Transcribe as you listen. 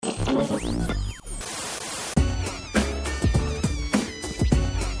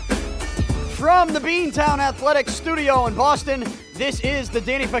From the Beantown Athletics Studio in Boston, this is the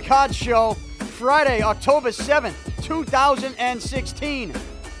Danny Picard Show, Friday, October 7th, 2016.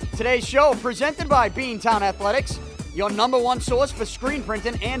 Today's show presented by Beantown Athletics, your number one source for screen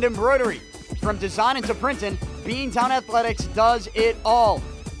printing and embroidery. From designing to printing, Beantown Athletics does it all.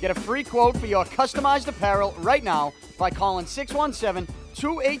 Get a free quote for your customized apparel right now by calling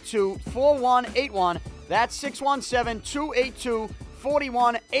 617-282-4181. That's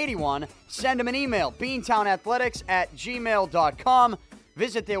 617-282-4181. Send them an email, beantownathletics@gmail.com.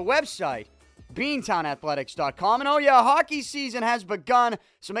 Visit their website, beantownathletics.com. And oh yeah, hockey season has begun,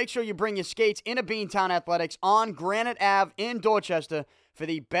 so make sure you bring your skates into Beantown Athletics on Granite Ave in Dorchester for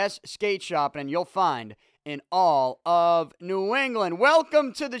the best skate shopping you'll find in all of New England.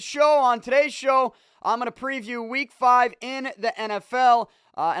 Welcome to the show. On today's show, I'm going to preview Week 5 in the NFL,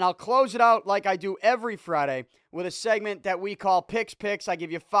 and I'll close it out like I do every Friday with a segment that we call Picks Picks. I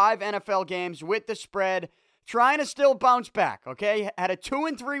give you 5 NFL games with the spread, trying to still bounce back, okay? Had a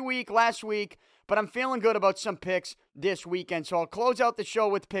 2-3 week last week, but I'm feeling good about some picks this weekend. So I'll close out the show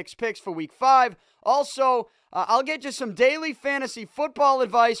with Picks Picks for Week 5. Also, I'll get you some daily fantasy football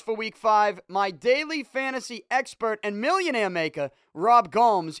advice for Week 5. My daily fantasy expert and millionaire maker, Rob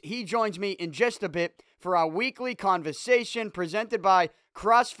Gomes, he joins me in just a bit for our weekly conversation presented by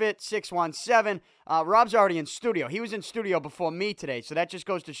CrossFit 617. Rob's already in studio. He was in studio before me today, so that just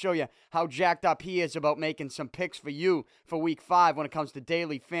goes to show you how jacked up he is about making some picks for you for Week 5 when it comes to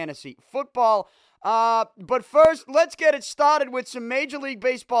daily fantasy football. But first, let's get it started with some Major League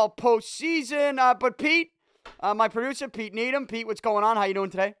Baseball postseason. But Pete, my producer, Pete Needham. Pete, what's going on? How you doing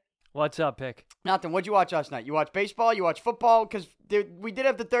today? What's up, Pick? Nothing. What'd you watch last night? You watched baseball? You watched football? Because we did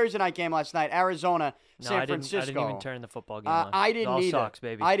have the Thursday night game last night, Arizona, San Francisco. I didn't even turn the football game on. I didn't either. All sucks,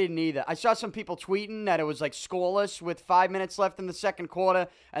 baby. I didn't either. I saw some people tweeting that it was like scoreless with 5 minutes left in the second quarter,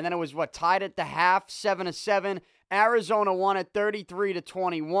 and then it was tied at the half, 7-7. Arizona won at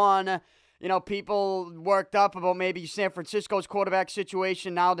 33-21. You know, people worked up about maybe San Francisco's quarterback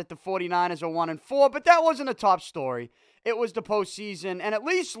situation now that the 49ers are 1-4, but that wasn't a top story. It was the postseason, and at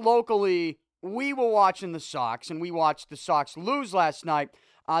least locally, we were watching the Sox, and we watched the Sox lose last night.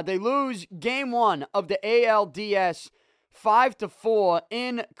 They lose Game 1 of the ALDS 5-4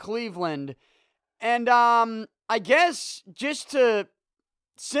 in Cleveland. And I guess just to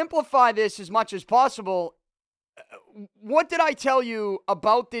simplify this as much as possible, what did I tell you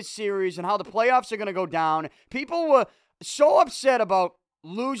about this series and how the playoffs are going to go down? People were so upset about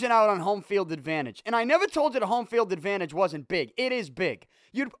losing out on home field advantage. And I never told you the home field advantage wasn't big. It is big.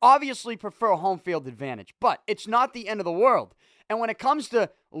 You'd obviously prefer home field advantage, but it's not the end of the world. And when it comes to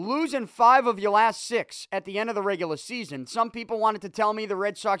losing 5 of your last 6 at the end of the regular season, some people wanted to tell me the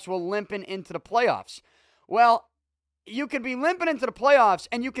Red Sox were limping into the playoffs. Well, you could be limping into the playoffs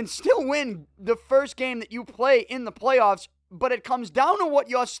and you can still win the first game that you play in the playoffs, but it comes down to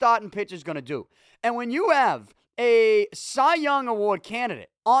what your starting pitch is going to do. And when you have a Cy Young Award candidate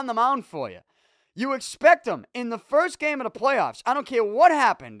on the mound for you, you expect him in the first game of the playoffs. I don't care what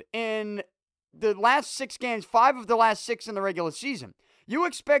happened in the last 6 games, 5 of the last 6 in the regular season. You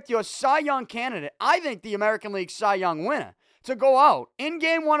expect your Cy Young candidate, I think the American League Cy Young winner, to go out in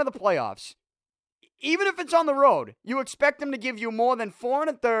game 1 of the playoffs. Even if it's on the road, you expect him to give you more than 4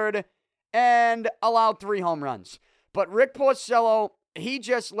 1/3 and allow 3 home runs. But Rick Porcello, he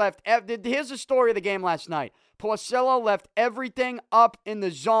just left. Here's the story of the game last night. Porcello left everything up in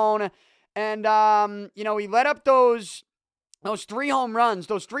the zone. And, he let up those 3 home runs,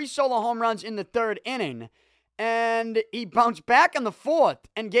 those 3 solo home runs in the 3rd inning. And he bounced back in the 4th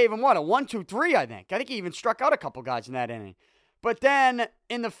and gave him, a 1-2-3, I think. I think he even struck out a couple guys in that inning. But then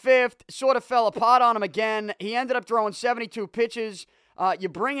in the 5th, sort of fell apart on him again. He ended up throwing 72 pitches. You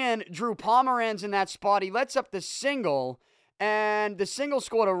bring in Drew Pomeranz in that spot. He lets up the single. And the single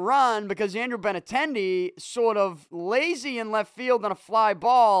scored a run because Andrew Benintendi, sort of lazy in left field on a fly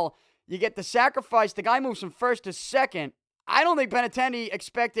ball. You get the sacrifice. The guy moves from first to second. I don't think Benintendi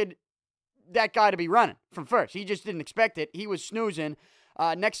expected that guy to be running from first. He just didn't expect it. He was snoozing.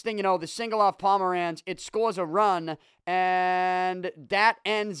 Next thing you know, the single off Pomeranz, it scores a run, and that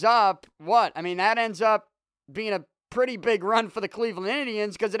ends up what? I mean, that ends up being a pretty big run for the Cleveland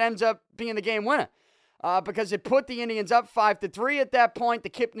Indians because it ends up being the game winner. Because it put the Indians up 5-3 at that point. The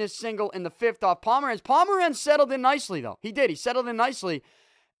Kipnis single in the 5th off Pomeranz. Pomeranz settled in nicely, though. He did. He settled in nicely.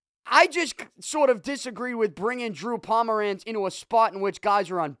 I just sort of disagree with bringing Drew Pomeranz into a spot in which guys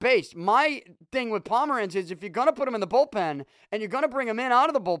are on base. My thing with Pomeranz is if you're going to put him in the bullpen and you're going to bring him in out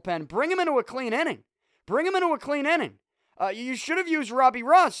of the bullpen, bring him into a clean inning. Bring him into a clean inning. You should have used Robbie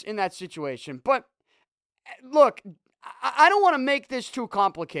Ross in that situation. But, look, I don't want to make this too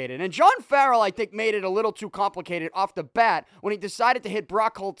complicated. And John Farrell, I think, made it a little too complicated off the bat when he decided to hit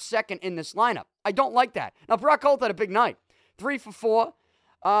Brock Holt second in this lineup. I don't like that. Now, Brock Holt had a big night. 3 for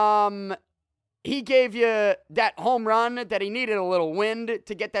 4. He gave you that home run that he needed a little wind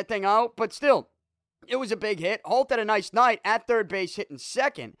to get that thing out. But still, it was a big hit. Holt had a nice night at third base, hitting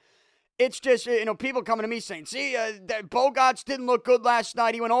second. It's just, people coming to me saying, see, Bogaerts didn't look good last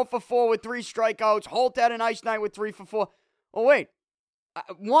night. He went 0 for 4 with 3 strikeouts. Holt had a nice night with 3 for 4. Well, wait.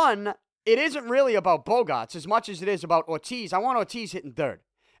 One, it isn't really about Bogaerts as much as it is about Ortiz. I want Ortiz hitting third.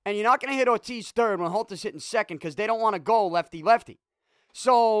 And you're not going to hit Ortiz third when Holt is hitting second because they don't want to go lefty-lefty.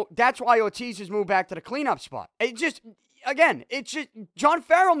 So that's why Ortiz has moved back to the cleanup spot. John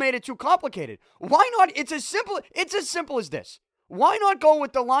Farrell made it too complicated. Why not? It's as simple as this. Why not go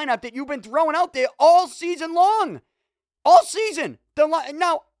with the lineup that you've been throwing out there all season long? All season.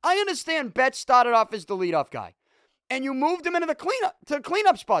 Now, I understand Betts started off as the leadoff guy. And you moved him into the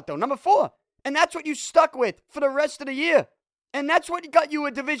cleanup spot, though, number 4. And that's what you stuck with for the rest of the year. And that's what got you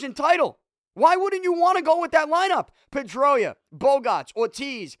a division title. Why wouldn't you want to go with that lineup? Pedroia, Bogaerts,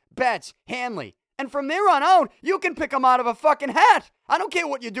 Ortiz, Betts, Hanley. And from there on out, you can pick them out of a fucking hat. I don't care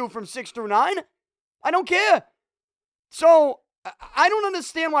what you do from 6 through 9. I don't care. So I don't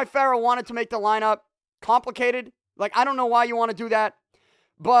understand why Farrell wanted to make the lineup complicated. I don't know why you want to do that.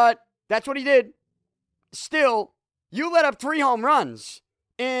 But that's what he did. Still, you let up 3 home runs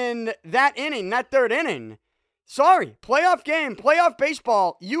in that inning, that third inning. Sorry, playoff game, playoff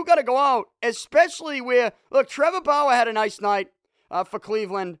baseball, you got to go out, especially where, look, Trevor Bauer had a nice night for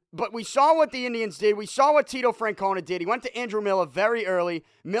Cleveland, but we saw what the Indians did. We saw what Tito Francona did. He went to Andrew Miller very early.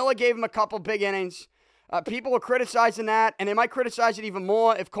 Miller gave him a couple big innings. People were criticizing that, and they might criticize it even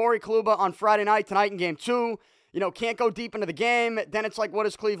more if Corey Kluber on Friday night, tonight in Game 2, can't go deep into the game. Then it's like, what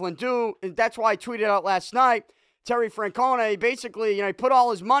does Cleveland do? And that's why I tweeted out last night, Terry Francona, he basically, he put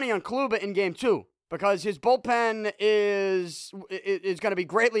all his money on Kluber in Game 2. Because his bullpen is going to be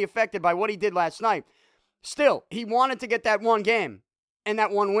greatly affected by what he did last night. Still, he wanted to get that one game and that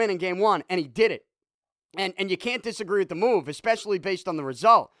one win in Game 1, and he did it. And you can't disagree with the move, especially based on the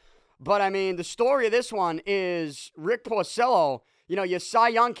result. But, the story of this one is Rick Porcello, your Cy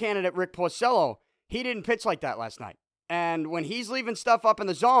Young candidate, Rick Porcello, he didn't pitch like that last night. And when he's leaving stuff up in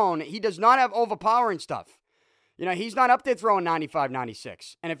the zone, he does not have overpowering stuff. He's not up there throwing 95,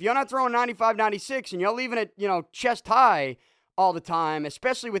 96. And if you're not throwing 95, 96 and you're leaving it, chest high all the time,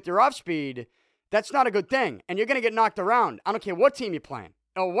 especially with your off speed, that's not a good thing. And you're going to get knocked around. I don't care what team you're playing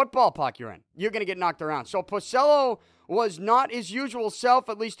or what ballpark you're in. You're going to get knocked around. So Porcello was not his usual self,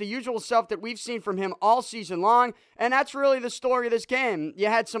 at least the usual self that we've seen from him all season long. And that's really the story of this game. You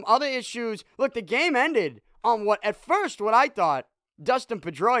had some other issues. Look, the game ended on what I thought, Dustin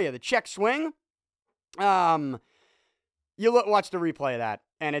Pedroia, the check swing. Watch the replay of that,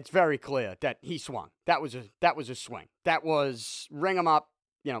 and it's very clear that he swung. That was a swing. That was ring him up,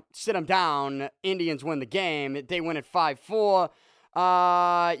 sit him down. Indians win the game. They win at 5-4.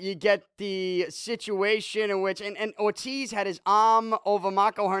 You get the situation in which, and Ortiz had his arm over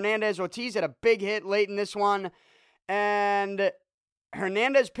Marco Hernandez. Ortiz had a big hit late in this one, and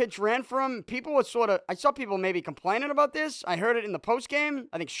Hernandez pitch ran for him. People were I saw people maybe complaining about this. I heard it in the postgame.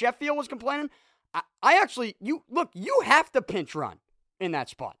 I think Sheffield was complaining. You have to pinch run in that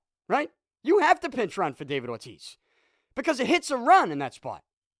spot, right? You have to pinch run for David Ortiz because it hits a run in that spot.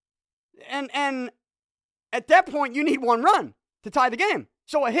 And at that point, you need 1 run to tie the game.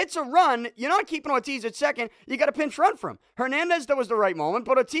 So it hits a run. You're not keeping Ortiz at second. You got to pinch run for him. Hernandez, that was the right moment,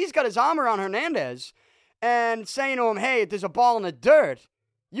 but Ortiz got his arm around Hernandez and saying to him, hey, if there's a ball in the dirt,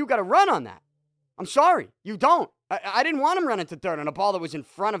 you got to run on that. I'm sorry, you don't. I didn't want him running to third on a ball that was in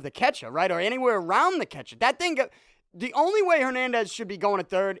front of the catcher, right? Or anywhere around the catcher. That thing, the only way Hernandez should be going to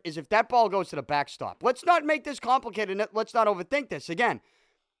third is if that ball goes to the backstop. Let's not make this complicated. Let's not overthink this. Again,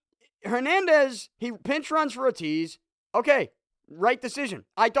 Hernandez, he pinch runs for Ortiz. Okay, right decision.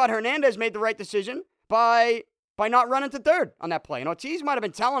 I thought Hernandez made the right decision by not running to third on that play. And Ortiz might have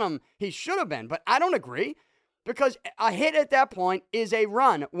been telling him he should have been, but I don't agree. Because a hit at that point is a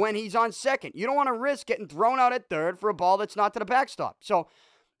run when he's on second. You don't want to risk getting thrown out at third for a ball that's not to the backstop. So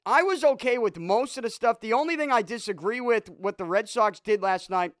I was okay with most of the stuff. The only thing I disagree with what the Red Sox did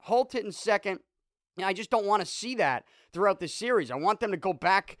last night, Holt hitting second, and I just don't want to see that throughout this series. I want them to go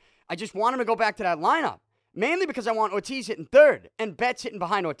back. I just want them to go back to that lineup. Mainly because I want Ortiz hitting third and Betts hitting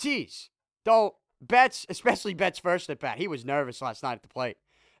behind Ortiz. Though Betts, especially Betts' first at bat, he was nervous last night at the plate.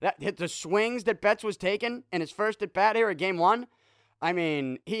 That hit the swings that Betts was taking in his first at bat here at Game 1.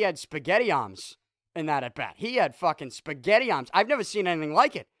 He had spaghetti arms in that at bat. He had fucking spaghetti arms. I've never seen anything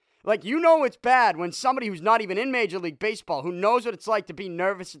like it. Like, you know it's bad when somebody who's not even in Major League Baseball, who knows what it's like to be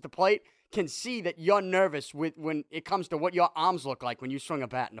nervous at the plate, can see that you're nervous when it comes to what your arms look like when you swing a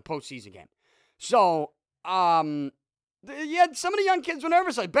bat in a postseason game. So, yeah, some of the young kids were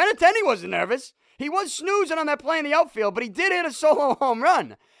nervous. Like, Benintendi wasn't nervous. He was snoozing on that play in the outfield, but he did hit a solo home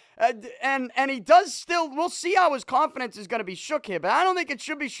run. And he does still, we'll see how his confidence is going to be shook here, but I don't think it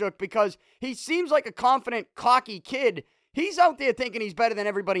should be shook because he seems like a confident, cocky kid. He's out there thinking he's better than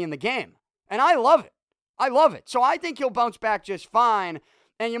everybody in the game. And I love it. I love it. So I think he'll bounce back just fine.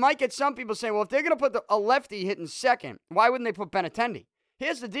 And you might get some people saying, well, if they're going to put a lefty hitting second, why wouldn't they put Benintendi?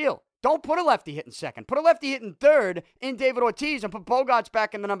 Here's the deal. Don't put a lefty hitting second. Put a lefty hitting third in David Ortiz and put Bogarts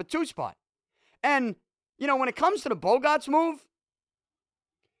back in the number 2 spot. And, you know, when it comes to the Bogarts move,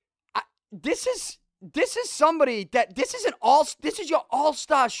 this is somebody that this is your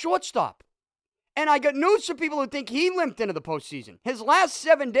all-star shortstop. And I got news for people who think he limped into the postseason. His last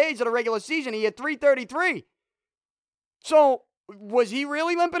 7 days of the regular season, he had .333. So, was he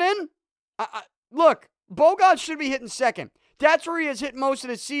really limping in? Look, Bogarts should be hitting second. That's where he has hit most of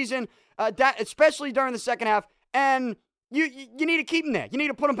the season, especially during the second half. And you need to keep him there. You need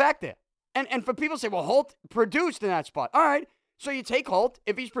to put him back there. And for people to say, well, Holt produced in that spot. All right, so you take Holt,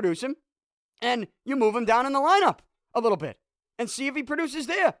 if he's producing, and you move him down in the lineup a little bit and see if he produces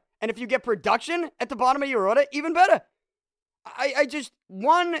there. And if you get production at the bottom of your order, even better. I just,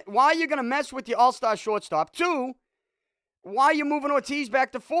 one, why are you going to mess with your all-star shortstop? 2, why are you moving Ortiz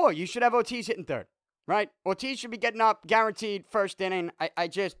back to 4? You should have Ortiz hitting third, right? Ortiz should be getting up, guaranteed first inning. I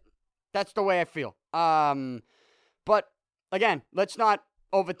just, that's the way I feel. But, again, let's not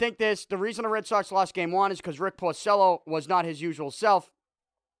overthink this. The reason the Red Sox lost game 1 is because Rick Porcello was not his usual self.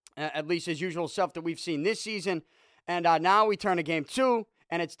 At least his usual self that we've seen this season. And now we turn to game 2,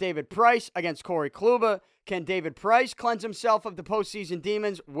 and it's David Price against Corey Kluber. Can David Price cleanse himself of the postseason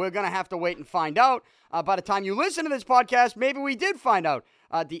demons? We're going to have to wait and find out. By the time you listen to this podcast, maybe we did find out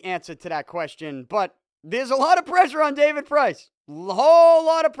the answer to that question. But there's a lot of pressure on David Price. A whole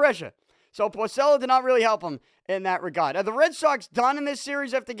lot of pressure. So Porcello did not really help him in that regard. Are the Red Sox done in this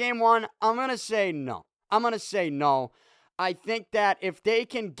series after game 1? I'm going to say no. I think that if they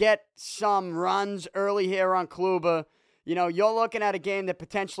can get some runs early here on Kluber, you know, you're looking at a game that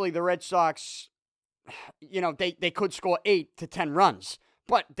potentially the Red Sox, you know, they could score 8 to 10 runs.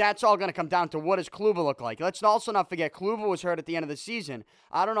 But that's all going to come down to what does Kluber look like. Let's also not forget Kluber was hurt at the end of the season.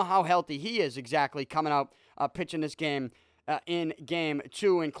 I don't know how healthy he is exactly coming out pitching this game in game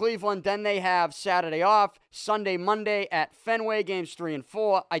 2 in Cleveland. Then they have Saturday off, Sunday, Monday at Fenway, games 3 and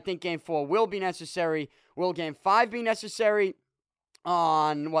 4. I think game 4 will be necessary. Will game 5 be necessary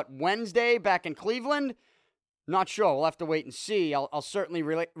on, Wednesday back in Cleveland? Not sure. We'll have to wait and see. I'll certainly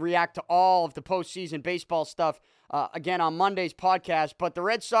react to all of the postseason baseball stuff again on Monday's podcast. But the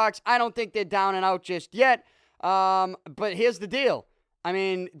Red Sox, I don't think they're down and out just yet. But here's the deal. I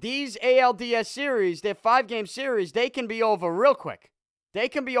mean, these ALDS series, they're 5-game series, they can be over real quick.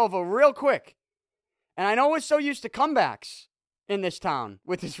 And I know we're so used to comebacks in this town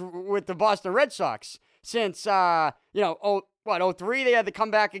with the Boston Red Sox. Since, 03, they had the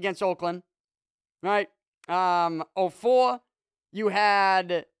comeback against Oakland, right? 04, you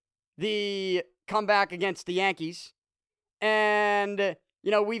had the comeback against the Yankees. And,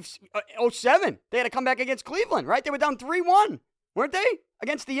 07, they had a comeback against Cleveland, right? They were down 3-1, weren't they?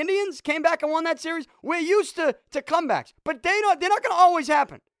 Against the Indians, came back and won that series. We're used to comebacks, but they're not going to always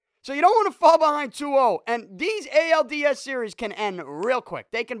happen. So you don't want to fall behind 2-0. And these ALDS series can end real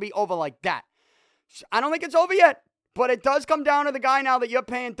quick. They can be over like that. I don't think it's over yet, but it does come down to the guy now that you're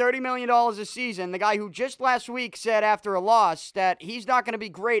paying $30 million a season, the guy who just last week said after a loss that he's not going to be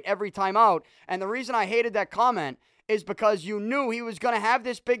great every time out. And the reason I hated that comment is because you knew he was going to have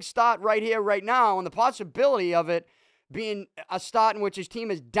this big start right here, right now, and the possibility of it being a start in which his team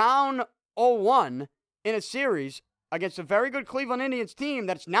is down 0-1 in a series against a very good Cleveland Indians team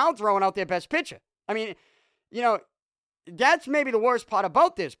that's now throwing out their best pitcher. I mean, that's maybe the worst part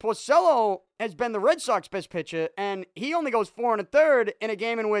about this. Porcello has been the Red Sox best pitcher, and he only goes 4 1/3 in a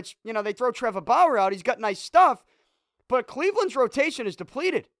game in which, they throw Trevor Bauer out. He's got nice stuff, but Cleveland's rotation is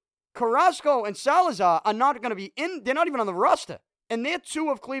depleted. Carrasco and Salazar are not going to be in. They're not even on the roster, and they're 2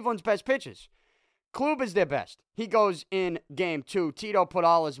 of Cleveland's best pitchers. Kluber is their best. He goes in game 2. Tito put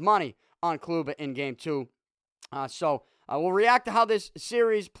all his money on Kluber in game 2. So we'll react to how this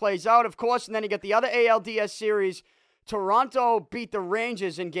series plays out, of course, and then you get the other ALDS series. Toronto beat the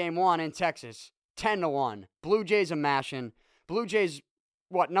Rangers in game 1 in Texas, 10-1. Blue Jays are mashing. Blue Jays,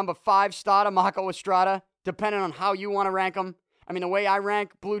 number 5 starter, Marco Estrada, depending on how you want to rank them. I mean, the way I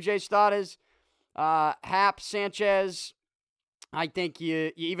rank Blue Jays starters, Happ, Sanchez, I think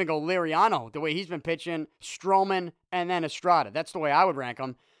you even go Liriano, the way he's been pitching, Stroman, and then Estrada. That's the way I would rank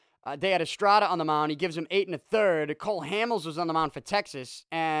them. They had Estrada on the mound. He gives him 8 1/3. Cole Hamels was on the mound for Texas,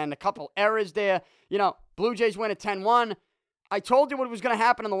 and a couple errors there. Blue Jays win at 10-1. I told you what was going to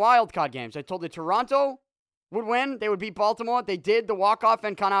happen in the wild card games. I told you Toronto would win. They would beat Baltimore. They did. The walk-off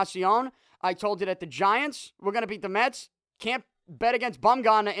Encarnacion. I told you that the Giants were going to beat the Mets. Can't bet against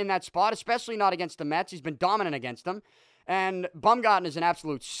Bumgarner in that spot, especially not against the Mets. He's been dominant against them. And Bumgarner is an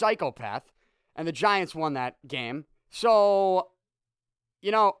absolute psychopath. And the Giants won that game. So,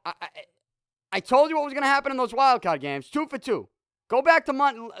 I told you what was going to happen in those wildcard games. 2 for 2. Go back to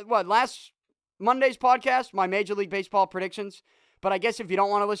last Monday's podcast, my Major League Baseball predictions. But I guess if you don't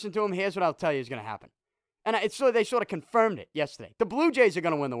want to listen to them, here's what I'll tell you is going to happen. And they sort of confirmed it yesterday. The Blue Jays are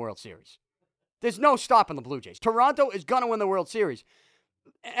going to win the World Series. There's no stopping the Blue Jays. Toronto is going to win the World Series.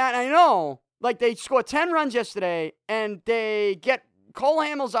 And I know, they scored 10 runs yesterday, and they get Cole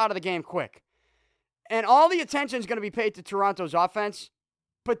Hamels out of the game quick. And all the attention is going to be paid to Toronto's offense,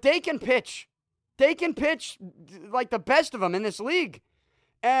 but they can pitch. They can pitch like the best of them in this league.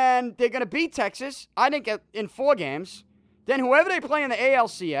 And they're going to beat Texas, I think, in 4 games. Then whoever they play in the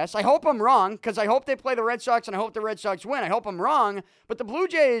ALCS, I hope I'm wrong, because I hope they play the Red Sox, and I hope the Red Sox win. I hope I'm wrong, but the Blue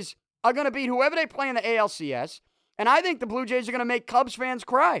Jays are going to beat whoever they play in the ALCS, and I think the Blue Jays are going to make Cubs fans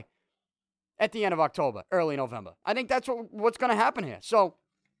cry at the end of October, early November. I think that's what's going to happen here. So,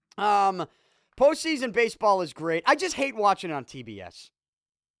 postseason baseball is great. I just hate watching it on TBS.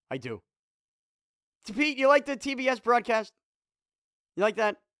 I do. Pete, you like the TBS broadcast? You like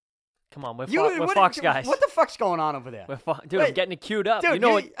that? Come on, we're Fox guys. What the fuck's going on over there? Dude, I'm getting it queued up. Dude,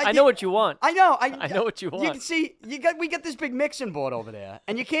 I know what you want. I know. I know what you want. We got this big mixing board over there,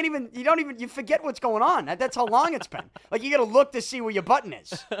 and you forget what's going on. That's how long it's been. You got to look to see where your button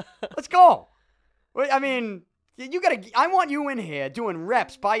is. Let's go. I mean, I want you in here doing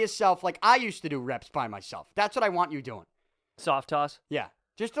reps by yourself like I used to do reps by myself. That's what I want you doing. Soft toss? Yeah.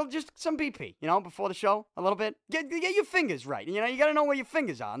 Just some BP, before the show, a little bit. Get your fingers right. You got to know where your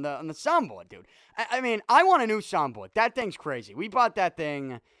fingers are on the soundboard, dude. I mean, I want a new soundboard. That thing's crazy. We bought that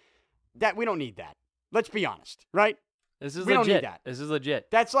thing. We don't need that. Let's be honest, right? This is we legit. Don't need that. This is legit.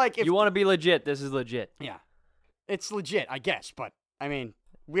 That's like if you want to be legit. This is legit. Yeah, it's legit, I guess. But I mean,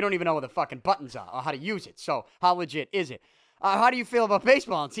 we don't even know where the fucking buttons are or how to use it. So how legit is it? How do you feel about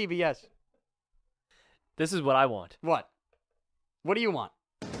baseball on TBS? This is what I want. What? What do you want?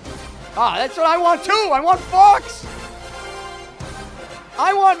 That's what I want too. I want Fox.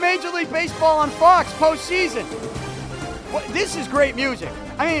 I want Major League Baseball on Fox postseason. This is great music.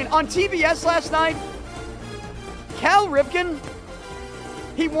 I mean, on TBS last night, Cal Ripken,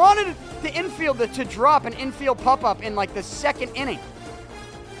 he wanted the infielder to drop an infield pop-up in the second inning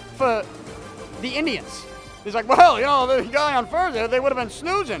for the Indians. He's like, well, the guy on first, they would have been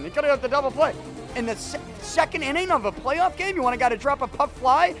snoozing. He could have got the double play. In the second inning of a playoff game, you want a guy to drop a puck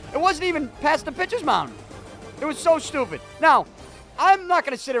fly? It wasn't even past the pitcher's mound. It was so stupid. Now, I'm not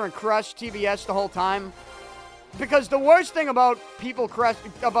going to sit here and crush TBS the whole time, because the worst thing about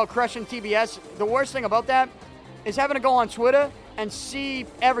crushing TBS, the worst thing about that is having to go on Twitter and see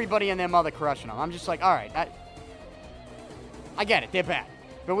everybody and their mother crushing them. I'm just like, all right, I get it. They're bad.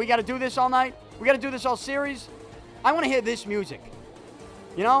 But we got to do this all night? We got to do this all series? I want to hear this music.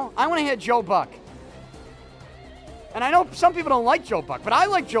 I want to hear Joe Buck. And I know some people don't like Joe Buck, but I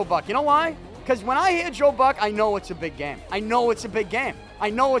like Joe Buck. You know why? Because when I hear Joe Buck, I know it's a big game. I know it's a big game. I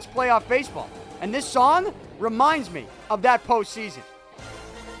know it's playoff baseball. And this song reminds me of that postseason.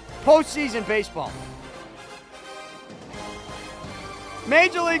 Postseason baseball.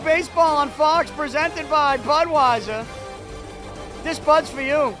 Major League Baseball on Fox, presented by Budweiser. This Bud's for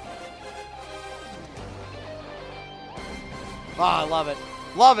you. Oh, I love it.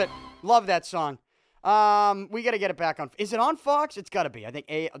 Love it. Love that song. We got to get it back on. Is it on Fox? It's got to be. I think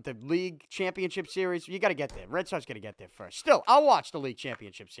the League Championship Series. You got to get there. Red Sox got to get there first. Still, I'll watch the League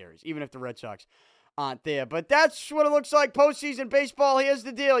Championship Series, even if the Red Sox aren't there. But that's what it looks like. Postseason baseball. Here's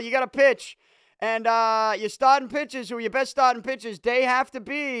the deal. You got to pitch. And your starting pitchers, who are your best starting pitchers, they have to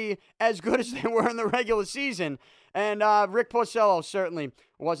be as good as they were in the regular season. And Rick Porcello certainly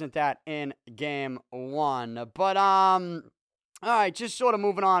wasn't that in Game 1. But, all right, just sort of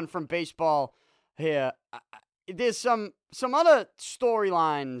moving on from baseball here. There's some other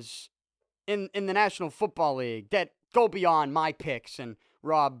storylines in the National Football League that go beyond my picks and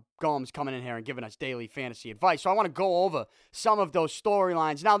Rob Gomes coming in here and giving us daily fantasy advice. So I want to go over some of those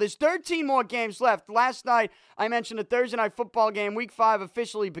storylines. Now, there's 13 more games left. Last night, I mentioned a Thursday night football game. Week 5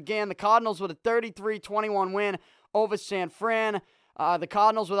 officially began. The Cardinals with a 33-21 win over San Fran. The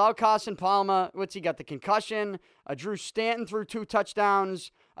Cardinals without Carson Palmer. What's he got? The concussion. Drew Stanton threw 2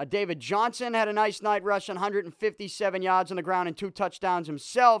 touchdowns. David Johnson had a nice night rushing 157 yards on the ground and 2 touchdowns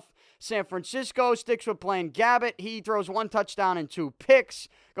himself. San Francisco sticks with playing Gabbett. He throws 1 touchdown and 2 picks.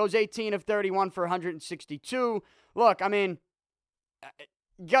 Goes 18 of 31 for 162. Look, I mean,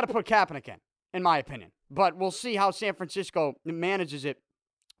 you got to put Kaepernick in my opinion. But we'll see how San Francisco manages it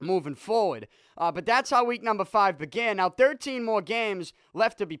moving forward. But that's how week number 5 began. Now, 13 more games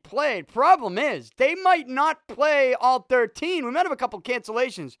left to be played. Problem is, they might not play all 13. We might have a couple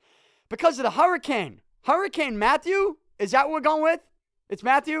cancellations because of the hurricane. Hurricane Matthew? Is that what we're going with? It's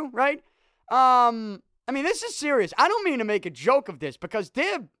Matthew, right? I mean, this is serious. I don't mean to make a joke of this because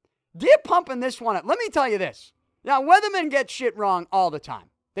they're pumping this one up. Let me tell you this. Now, weathermen get shit wrong all the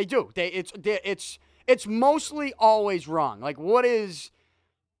time. They do. It's mostly always wrong. Like, what's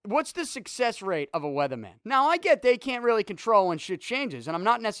the success rate of a weatherman? Now, I get they can't really control when shit changes, and I'm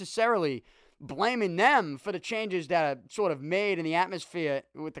not necessarily blaming them for the changes that are sort of made in the atmosphere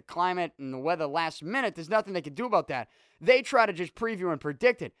with the climate and the weather last minute. There's nothing they can do about that. They try to just preview and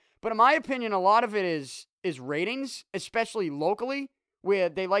predict it. But in my opinion, a lot of it is ratings, especially locally, where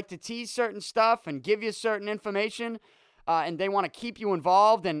they like to tease certain stuff and give you certain information, and they want to keep you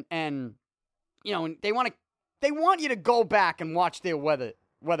involved, and you know, they want you to go back and watch their weather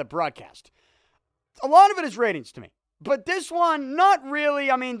broadcast. A lot of it is ratings to me. But this one, not really.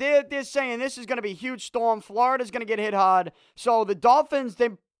 I mean, they're saying this is going to be a huge storm. Florida's going to get hit hard. So the Dolphins, they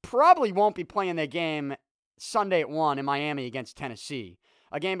probably won't be playing their game Sunday at 1 in Miami against Tennessee.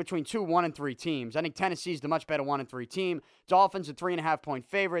 A game between 2 1-3 teams. I think Tennessee's the much better 1-3 team. Dolphins a 3.5-point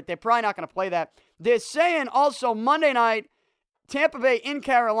favorite. They're probably not going to play that. They're saying also Monday night, Tampa Bay in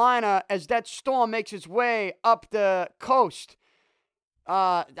Carolina, as that storm makes its way up the coast.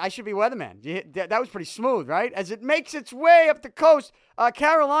 I should be weatherman. That was pretty smooth, right? As it makes its way up the coast,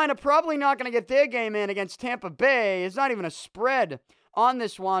 Carolina probably not going to get their game in against Tampa Bay. It's not even a spread on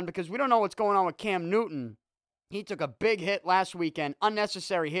this one because we don't know what's going on with Cam Newton. He took a big hit last weekend,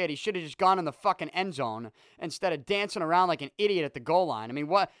 unnecessary hit. He should have just gone in the fucking end zone instead of dancing around like an idiot at the goal line. I mean,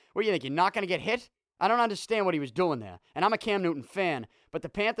 what do you think? You're not going to get hit? I don't understand what he was doing there. And I'm a Cam Newton fan, but the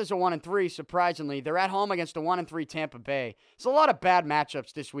Panthers are 1-3, surprisingly. They're at home against the 1-3 Tampa Bay. There's a lot of bad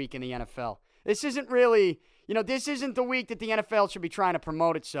matchups this week in the NFL. This isn't really, this isn't the week that the NFL should be trying to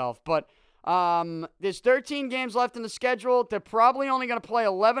promote itself. But there's 13 games left in the schedule. They're probably only going to play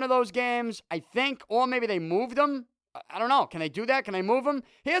 11 of those games, I think, or maybe they moved them. I don't know. Can they do that? Can they move them?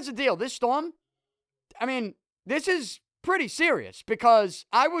 Here's the deal. This storm, I mean, this is pretty serious because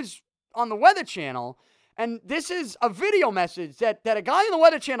I was on the Weather Channel, and this is a video message that a guy on the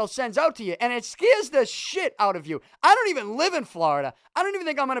Weather Channel sends out to you, and it scares the shit out of you. I don't even live in Florida. I don't even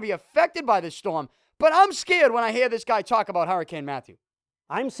think I'm going to be affected by this storm, but I'm scared when I hear this guy talk about Hurricane Matthew.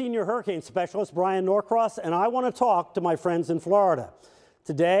 I'm Senior Hurricane Specialist Brian Norcross, and I want to talk to my friends in Florida.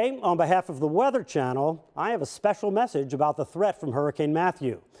 Today, on behalf of the Weather Channel, I have a special message about the threat from Hurricane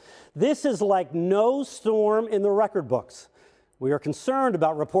Matthew. This is like no storm in the record books. We are concerned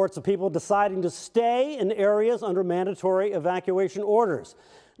about reports of people deciding to stay in areas under mandatory evacuation orders.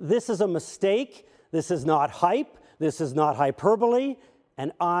 This is a mistake. This is not hype. This is not hyperbole.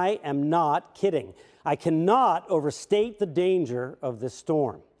 And I am not kidding. I cannot overstate the danger of this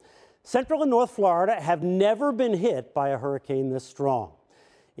storm. Central and North Florida have never been hit by a hurricane this strong.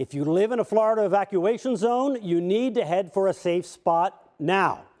 If you live in a Florida evacuation zone, you need to head for a safe spot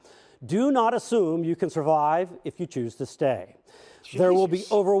now. Do not assume you can survive if you choose to stay. Jesus. There will be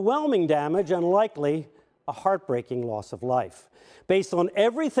overwhelming damage and likely a heartbreaking loss of life. Based on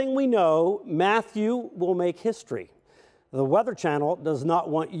everything we know, Matthew will make history. The Weather Channel does not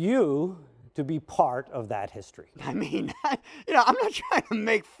want you to be part of that history. I mean, I'm not trying to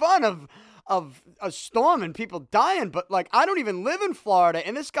make fun of a storm and people dying, but I don't even live in Florida,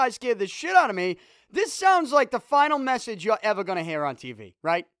 and this guy scared the shit out of me. This sounds like the final message you're ever going to hear on TV,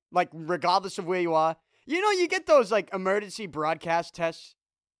 right? Regardless of where you are. You get those, emergency broadcast tests.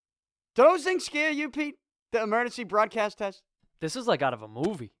 Do those things scare you, Pete? The emergency broadcast tests? This is out of a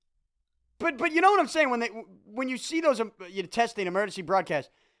movie. But you know what I'm saying? When you see those testing emergency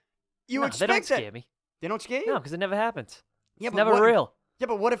broadcasts, you expect they don't scare me. They don't scare you? No, because it never happens. Yeah, it's never real. Yeah,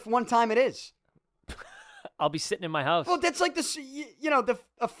 but what if one time it is? I'll be sitting in my house. Well, that's like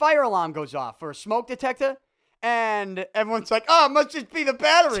a fire alarm goes off or a smoke detector. And everyone's like, it must just be the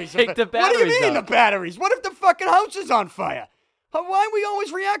batteries. Take the batteries What do you mean out? the batteries? What if the fucking house is on fire? Why are we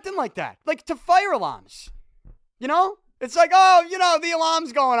always reacting like that? To fire alarms. It's the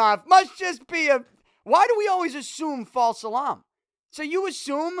alarm's going off. Must just be Why do we always assume false alarm? So you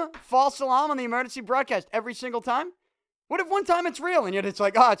assume false alarm on the emergency broadcast every single time? What if one time it's real and you're just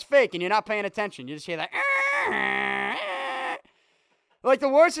like, oh, it's fake, and you're not paying attention? You just hear that. Like, the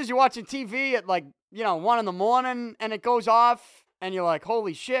worst is you're watching TV at, 1 in the morning, and it goes off, and you're like,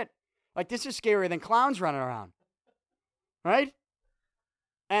 holy shit. Like, this is scarier than clowns running around. Right?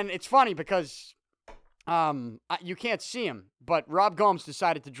 And it's funny because you can't see him, but Rob Gomes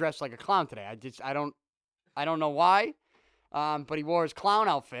decided to dress like a clown today. I don't know why, but he wore his clown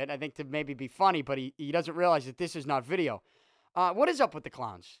outfit, I think, to maybe be funny, but he doesn't realize that this is not video. What is up with the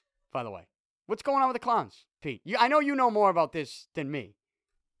clowns, by the way? What's going on with the clowns, Pete? I know you know more about this than me.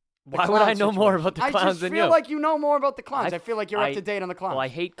 Why would I know more about the clowns than you? I just feel like you know more about the clowns. I feel like you're up to date on the clowns. Well, I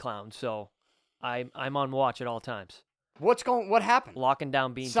hate clowns, so I'm on watch at all times. What happened? Locking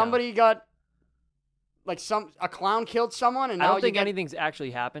down Beantown. Somebody got, a clown killed someone, and I now don't think anything's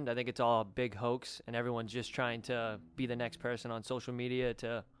actually happened. I think it's all a big hoax, and everyone's just trying to be the next person on social media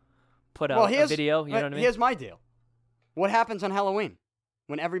to put out a video. You know what I mean? Here's my deal. What happens on Halloween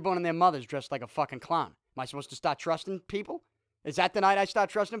when everyone and their mother's dressed like a fucking clown? Am I supposed to start trusting people? Is that the night I start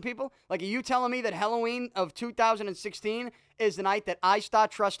trusting people? Like, are you telling me that Halloween of 2016 is the night that I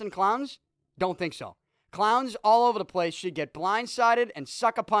start trusting clowns? Don't think so. Clowns all over the place should get blindsided and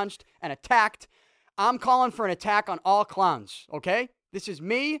sucker punched and attacked. I'm calling for an attack on all clowns, okay? This is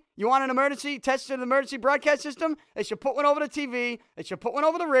me. You want an emergency? Test an emergency broadcast system? They should put one over the TV. They should put one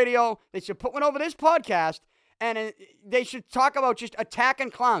over the radio. They should put one over this podcast. And they should talk about just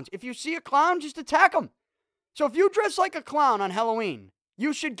attacking clowns. If you see a clown, just attack them. So if you dress like a clown on Halloween,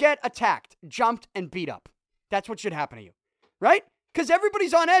 you should get attacked, jumped, and beat up. That's what should happen to you, right? Because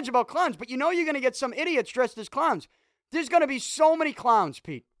everybody's on edge about clowns, but you know you're going to get some idiots dressed as clowns. There's going to be so many clowns,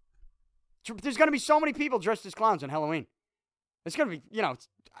 Pete. There's going to be so many people dressed as clowns on Halloween. It's going to be,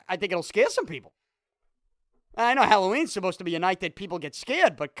 I think it'll scare some people. I know Halloween's supposed to be a night that people get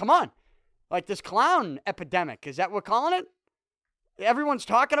scared, but come on. Like this clown epidemic, is that what we're calling it? Everyone's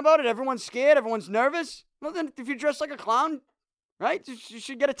talking about it. Everyone's scared. Everyone's nervous. Well, then if you dress like a clown, right, you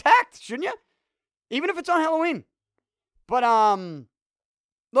should get attacked, shouldn't you? Even if it's on Halloween. But,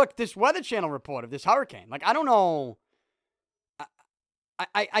 look, this Weather Channel report of this hurricane, I don't know.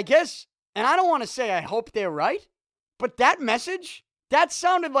 I guess, and I don't want to say I hope they're right, but that message, that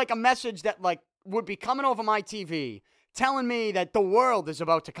sounded like a message that, would be coming over my TV telling me that the world is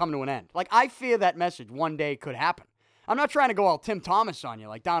about to come to an end. I fear that message one day could happen. I'm not trying to go all Tim Thomas on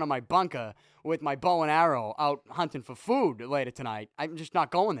you, down in my bunker with my bow and arrow out hunting for food later tonight. I'm just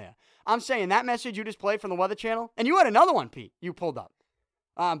not going there. I'm saying that message you just played from the Weather Channel, and you had another one, Pete, you pulled up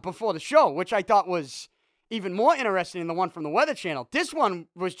before the show, which I thought was even more interesting than the one from the Weather Channel. This one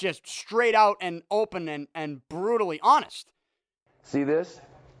was just straight out and open and brutally honest. See this?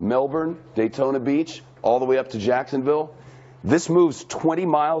 Melbourne, Daytona Beach, all the way up to Jacksonville. This moves 20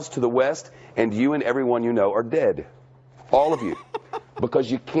 miles to the west, and you and everyone you know are dead. All of you. Because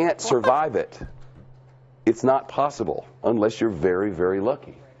you can't survive it. It's not possible unless you're very, very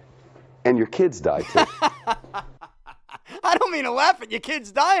lucky. And your kids die, too. I don't mean to laugh at your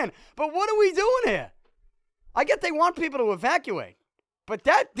kids dying, but what are we doing here? I get they want people to evacuate, but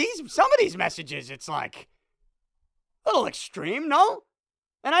some of these messages, it's a little extreme, no?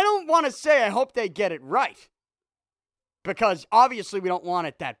 And I don't want to say I hope they get it right, because obviously we don't want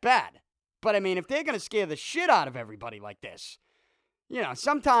it that bad. But I mean, if they're going to scare the shit out of everybody like this,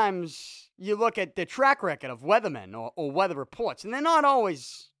 sometimes you look at the track record of weathermen or weather reports, and they're not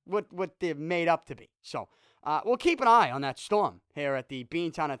always what they're made up to be. So we'll keep an eye on that storm here at the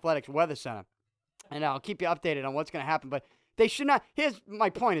Beantown Athletics Weather Center, and I'll keep you updated on what's going to happen. But they should not. Here's my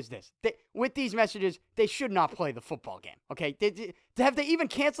point: is this? With these messages, they should not play the football game. Okay? Have they even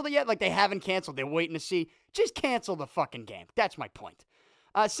canceled it yet? They haven't canceled. They're waiting to see. Just cancel the fucking game. That's my point.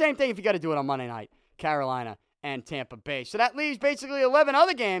 Same thing if you got to do it on Monday night, Carolina and Tampa Bay. So that leaves basically 11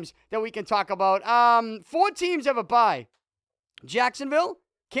 other games that we can talk about. 4 teams have a bye: Jacksonville,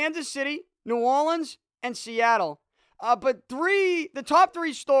 Kansas City, New Orleans, and Seattle. But the top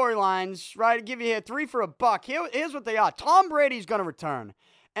 3 storylines, right? I'll give you here 3 for a buck. Here's what they are. Tom Brady's going to return.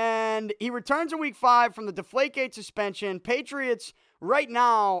 And he returns in week 5 from the Deflategate suspension. Patriots right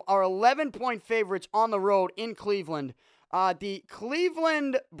now are 11-point favorites on the road in Cleveland. The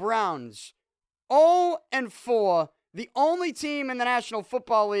Cleveland Browns, 0-4, the only team in the National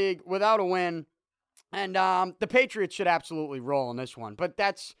Football League without a win. And the Patriots should absolutely roll in this one. But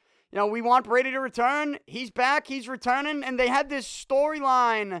that's, we want Brady to return. He's back. He's returning. And they had this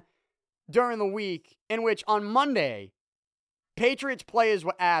storyline during the week in which on Monday, Patriots players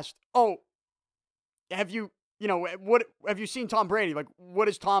were asked, have you seen Tom Brady? What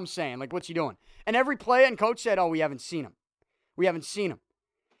is Tom saying? What's he doing? And every player and coach said, we haven't seen him. We haven't seen him.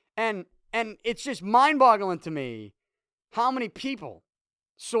 And it's just mind-boggling to me how many people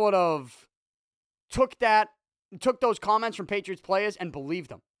sort of took those comments from Patriots players and believed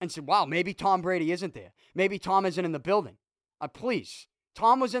them and said, wow, maybe Tom Brady isn't there. Maybe Tom isn't in the building. Please,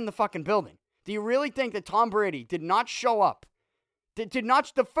 Tom was in the fucking building. Do you really think that Tom Brady did not show up? Did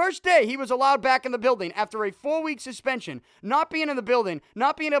not, the first day he was allowed back in the building after a 4-week suspension, not being in the building,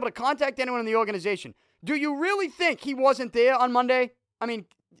 not being able to contact anyone in the organization. Do you really think he wasn't there on Monday? I mean,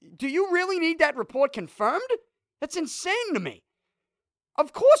 do you really need that report confirmed? That's insane to me.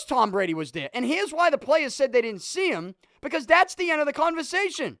 Of course Tom Brady was there. And here's why the players said they didn't see him, because that's the end of the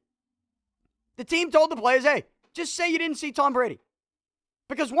conversation. The team told the players, hey, just say you didn't see Tom Brady.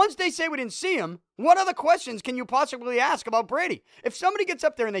 Because once they say we didn't see him, what other questions can you possibly ask about Brady? If somebody gets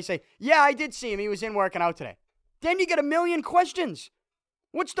up there and they say, yeah, I did see him, he was in working out today, then you get a million questions.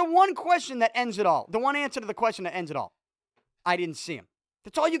 What's the one question that ends it all? The one answer to the question that ends it all? I didn't see him.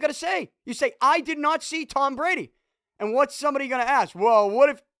 That's all you got to say. You say, I did not see Tom Brady. And what's somebody going to ask? Well, what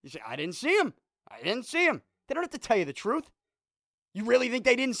if you say, I didn't see him. I didn't see him. They don't have to tell you the truth. You really think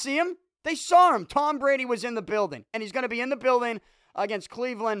they didn't see him? They saw him. Tom Brady was in the building, and he's going to be in the building against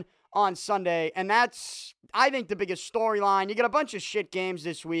Cleveland on Sunday. And that's, I think, the biggest storyline. You get a bunch of shit games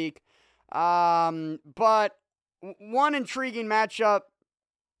this week. But one intriguing matchup,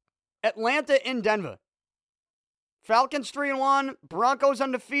 Atlanta in Denver. Falcons 3-1, Broncos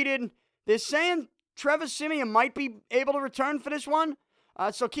undefeated. They're saying Trevor Siemian might be able to return for this one.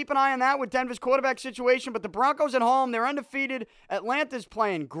 So keep an eye on that with Denver's quarterback situation. But the Broncos at home, they're undefeated. Atlanta's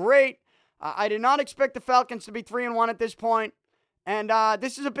playing great. I did not expect the Falcons to be 3-1 at this point. And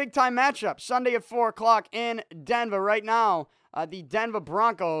this is a big-time matchup. Sunday at 4 o'clock in Denver. Right now, the Denver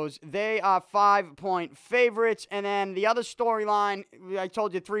Broncos, they are 5-point favorites. And then the other storyline, I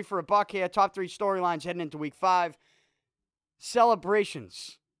told you 3 for a buck here. Top 3 storylines heading into week 5.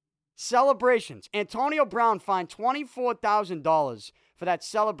 Celebrations. Antonio Brown fined $24,000 for that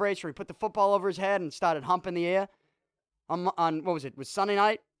celebration. He put the football over his head and started humping the air on what was it? It was Sunday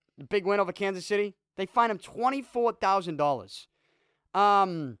night? The big win over Kansas City. They fined him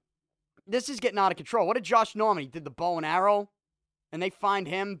 $24,000. This is getting out of control. What did Josh Norman? He did the bow and arrow, and they fined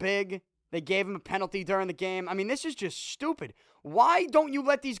him big. They gave him a penalty during the game. I mean, this is just stupid. Why don't you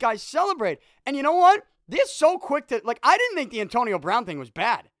let these guys celebrate? And you know what? They're so quick to, I didn't think the Antonio Brown thing was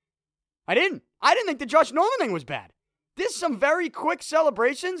bad. I didn't think the Josh Norman thing was bad. There's some very quick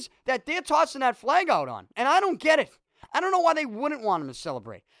celebrations that they're tossing that flag out on, and I don't get it. I don't know why they wouldn't want him to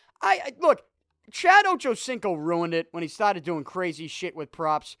celebrate. Look, Chad Ochocinco ruined it when he started doing crazy shit with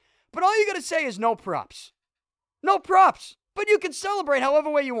props, but all you got to say is no props. No props, but you can celebrate however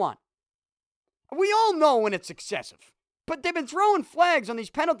way you want. We all know when it's excessive. But they've been throwing flags on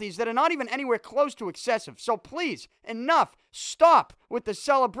these penalties that are not even anywhere close to excessive. So please, enough. Stop with the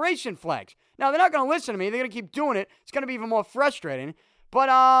celebration flags. Now, they're not going to listen to me. They're going to keep doing it. It's going to be even more frustrating. But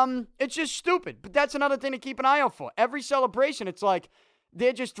it's just stupid. But that's another thing to keep an eye out for. Every celebration, it's like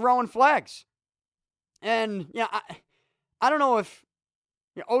they're just throwing flags. And, I don't know if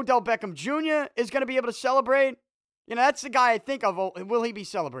Odell Beckham Jr. is going to be able to celebrate. That's the guy I think of. Will he be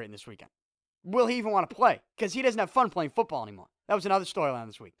celebrating this weekend? Will he even want to play? Because he doesn't have fun playing football anymore. That was another storyline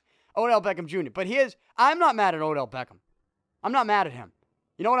this week. Odell Beckham Jr. But I'm not mad at Odell Beckham. I'm not mad at him.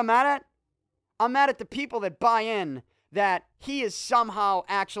 You know what I'm mad at? I'm mad at the people that buy in that he is somehow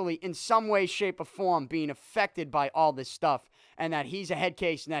actually in some way, shape, or form being affected by all this stuff and that he's a head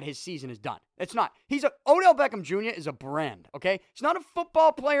case and that his season is done. It's not. Odell Beckham Jr. is a brand, okay? He's not a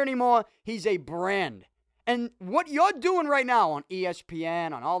football player anymore. He's a brand. And what you're doing right now on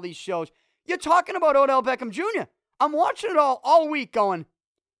ESPN, on all these shows, you're talking about Odell Beckham Jr. I'm watching it all week going,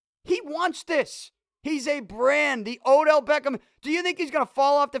 he wants this. He's a brand, the Odell Beckham. Do you think he's going to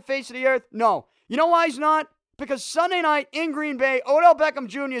fall off the face of the earth? No. You know why he's not? Because Sunday night in Green Bay, Odell Beckham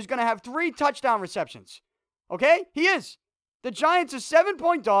Jr. is going to have 3 touchdown receptions. Okay? He is. The Giants are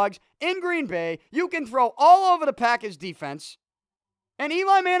 7-point dogs in Green Bay. You can throw all over the Packers defense. And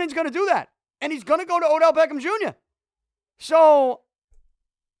Eli Manning's going to do that. And he's going to go to Odell Beckham Jr. So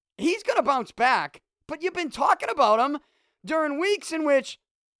he's going to bounce back, but you've been talking about him during weeks in which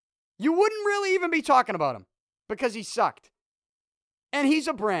you wouldn't really even be talking about him because he sucked. And he's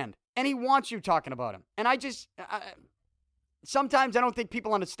a brand, and he wants you talking about him. And sometimes I don't think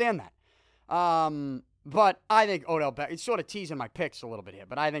people understand that. But I think Odell Beckham, it's sort of teasing my picks a little bit here,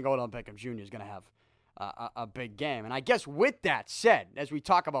 but I think Odell Beckham Jr. is going to have a big game. And I guess with that said, as we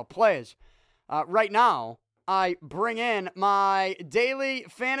talk about players, right now, I bring in my daily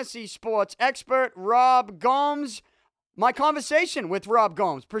fantasy sports expert, Rob Gomes. My conversation with Rob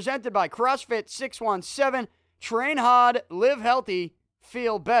Gomes, presented by CrossFit 617. Train hard, live healthy,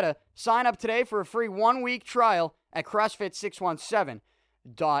 feel better. Sign up today for a free 1-week trial at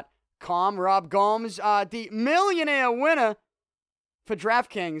CrossFit617.com. Rob Gomes, the millionaire winner for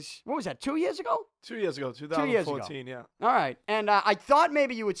DraftKings. What was that, 2 years ago? 2 years ago, 2014, 2 years ago. Yeah. All right. And I thought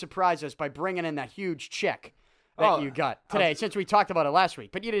maybe you would surprise us by bringing in that huge check that you got today, since we talked about it last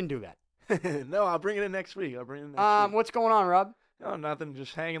week, but you didn't do that. No, I'll bring it in next week. Week. What's going on, Rob? Oh, nothing.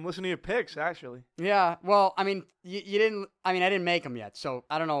 Just hanging, listening to your picks, actually. Yeah. Well, I mean, you didn't. I mean, I didn't make them yet, so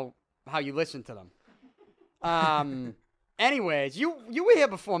I don't know how you listened to them. Anyways, you were here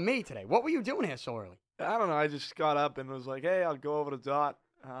before me today. What were you doing here so early? I don't know. I just got up and was like, "Hey, I'll go over to Dot."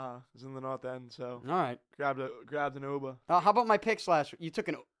 It was in the North End, so all right. Grabbed an Uber. How about my picks last week? You took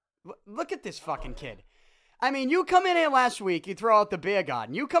look at this fucking kid. I mean, you come in here last week, you throw out the beer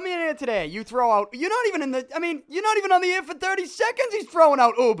garden. You come in here today, you throw out. You're not even on the air for 30 seconds. He's throwing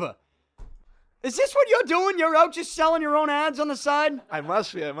out Uber. Is this what you're doing? You're out just selling your own ads on the side? I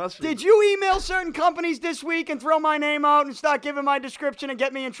must be. Did you email certain companies this week and throw my name out and start giving my description and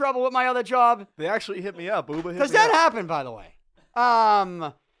get me in trouble with my other job? They actually hit me up. Uber hit me up. Because that happened, by the way.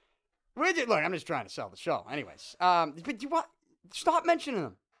 Look, I'm just trying to sell the show. Anyways, but stop mentioning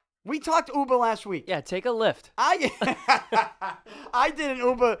them. We talked Uber last week. Yeah, take a Lyft. I did an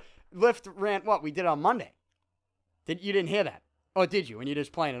Uber Lyft rant. What we did on Monday? You didn't hear that? Or did you? And you're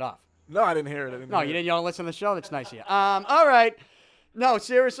just playing it off? No, I didn't hear it. You didn't. You don't listen to the show. That's nice of you. All right. No,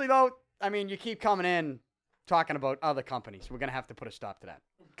 seriously though. I mean, you keep coming in talking about other companies. We're gonna have to put a stop to that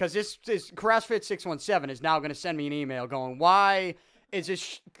because this CrossFit 617 is now gonna send me an email going, "Why is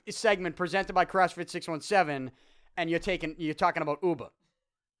this segment presented by CrossFit 617 and you're talking about Uber?"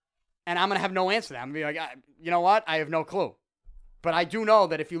 And I'm going to have no answer to that. I'm going to be like, you know what? I have no clue. But I do know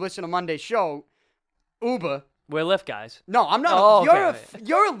that if you listen to Monday's show, Uber. We're Lyft guys. No, I'm not. Oh, You're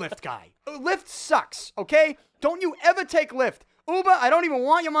a Lyft guy. Lyft sucks, okay? Don't you ever take Lyft. Uber, I don't even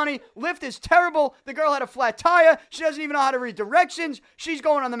want your money. Lyft is terrible. The girl had a flat tire. She doesn't even know how to read directions. She's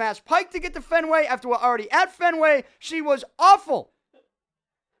going on the Mass Pike to get to Fenway after we're already at Fenway. She was awful.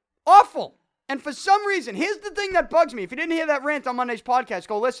 Awful. And for some reason, here's the thing that bugs me. If you didn't hear that rant on Monday's podcast,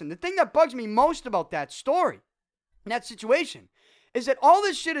 go listen. The thing that bugs me most about that story, that situation, is that all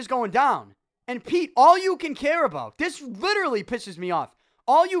this shit is going down. And Pete, all you can care about, this literally pisses me off.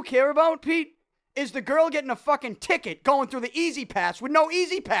 All you care about, Pete, is the girl getting a fucking ticket going through the Easy Pass with no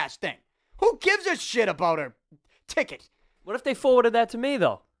Easy Pass thing. Who gives a shit about her ticket? What if they forwarded that to me,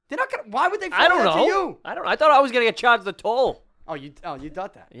 though? They're not gonna. Why would they forward that to you? I thought I was going to get charged the toll. Oh, you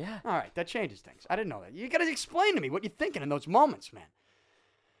thought that? Yeah. All right, that changes things. I didn't know that. You got to explain to me what you're thinking in those moments, man.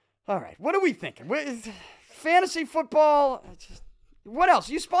 All right, what are we thinking? Fantasy football. What else?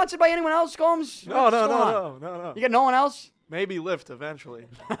 You sponsored by anyone else, Gomes? No. You got no one else? Maybe Lyft eventually.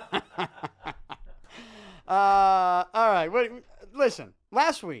 All right. Listen,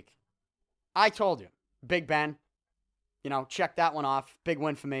 last week I told you, Big Ben. Check that one off. Big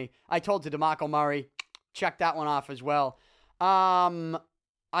win for me. I told you DeMarco Murray. Check that one off as well.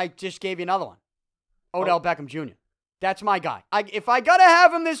 I just gave you another one. Odell Beckham Jr. That's my guy. If I got to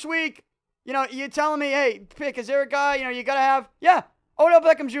have him this week, you're telling me, hey, pick, is there a guy, you got to have? Yeah, Odell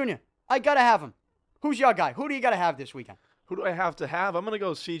Beckham Jr. I got to have him. Who's your guy? Who do you got to have this weekend? Who do I have to have? I'm going to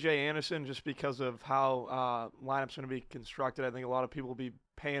go C.J. Anderson just because of how lineup's going to be constructed. I think a lot of people will be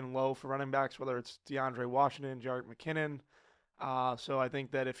paying low for running backs, whether it's DeAndre Washington, Jerick McKinnon. So I think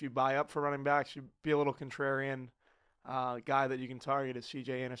that if you buy up for running backs, you'd be a little contrarian. Guy that you can target is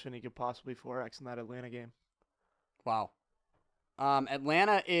C.J. Anderson. He could possibly 4X in that Atlanta game. Wow.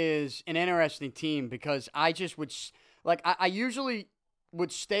 Atlanta is an interesting team because I just would I usually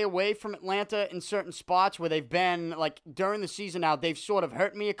would stay away from Atlanta in certain spots where they've been during the season. Now they've sort of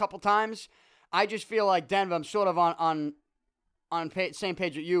hurt me a couple times. I just feel like Denver. I'm sort of on same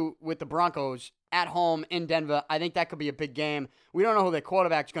page with you with the Broncos at home in Denver. I think that could be a big game. We don't know who their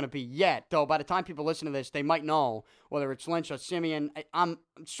quarterback's going to be yet, though. By the time people listen to this, they might know whether it's Lynch or Simeon. I'm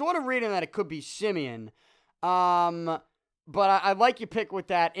sort of reading that it could be Simeon. But I like your pick with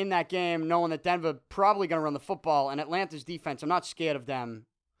that in that game, knowing that Denver probably going to run the football, and Atlanta's defense, I'm not scared of them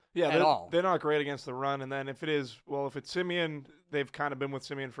at all. They're not great against the run, and then if it's Simeon, they've kind of been with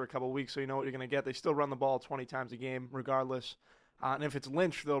Simeon for a couple of weeks, so you know what you're going to get. They still run the ball 20 times a game regardless. And if it's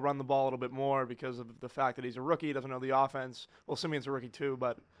Lynch, they'll run the ball a little bit more because of the fact that he's a rookie, he doesn't know the offense. Well, Simeon's a rookie too,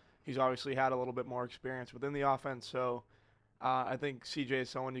 but he's obviously had a little bit more experience within the offense, so I think CJ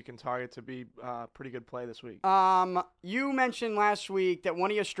is someone you can target to be a pretty good play this week. You mentioned last week that one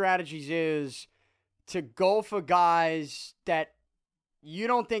of your strategies is to go for guys that you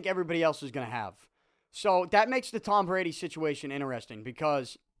don't think everybody else is going to have. So that makes the Tom Brady situation interesting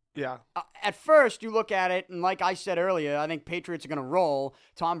because Yeah. At first, you look at it, and like I said earlier, I think Patriots are going to roll.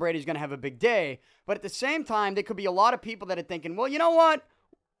 Tom Brady's going to have a big day. But at the same time, there could be a lot of people that are thinking, well, you know what?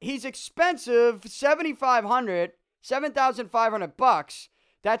 He's expensive, $7,500.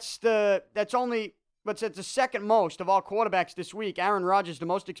 That's only, but it's the second most of all quarterbacks this week. Aaron Rodgers, the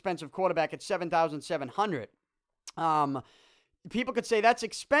most expensive quarterback at $7,700. People could say that's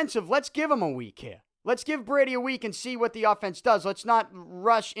expensive. Let's give him a week here. Let's give Brady a week and see what the offense does. Let's not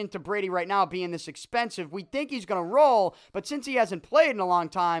rush into Brady right now being this expensive. We think he's going to roll, but since he hasn't played in a long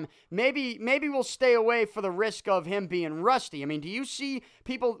time, maybe we'll stay away for the risk of him being rusty. I mean, do you see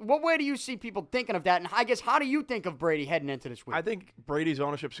people, what way do you see people thinking of that? And I guess, how do you think of Brady heading into this week? I think Brady's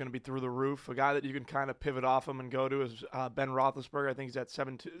ownership is going to be through the roof. A guy that you can kind of pivot off him and go to is Ben Roethlisberger. I think he's at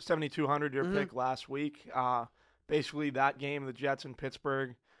 7,200, your pick last week. Basically, that game, the Jets in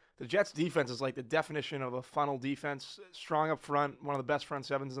Pittsburgh, the Jets' defense is like the definition of a funnel defense. Strong up front, one of the best front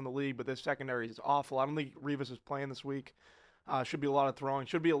sevens in the league, but their secondary is awful. I don't think Revis is playing this week. Should be a lot of throwing.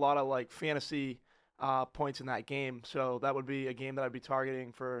 Should be a lot of like fantasy points in that game. So that would be a game that I'd be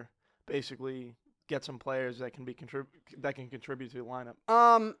targeting for basically get some players that can contribute to the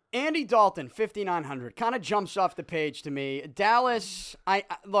lineup. Andy Dalton, 5,900, kind of jumps off the page to me. Dallas, I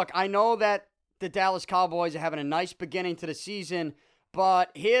know that the Dallas Cowboys are having a nice beginning to the season.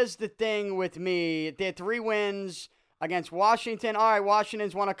 But here's the thing with me. They had 3 wins against Washington. All right,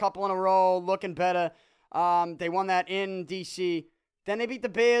 Washington's won a couple in a row, looking better. They won that in D.C. Then they beat the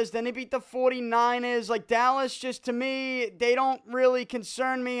Bears. Then they beat the 49ers. Like, Dallas, just to me, they don't really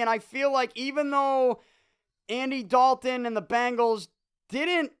concern me. And I feel like even though Andy Dalton and the Bengals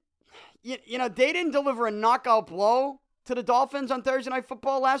didn't, they didn't deliver a knockout blow to the Dolphins on Thursday Night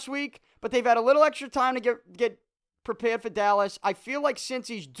Football last week, but they've had a little extra time to get prepared for Dallas. I feel like since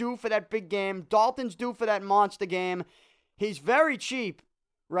he's due for that big game, Dalton's due for that monster game. He's very cheap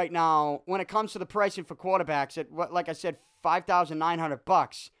right now when it comes to the pricing for quarterbacks at, like I said,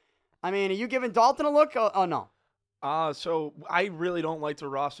 $5,900. I mean, are you giving Dalton a look or no? So I really don't like to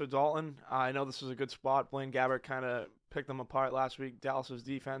roster Dalton. I know this is a good spot. Blaine Gabbert kind of picked them apart last week, Dallas's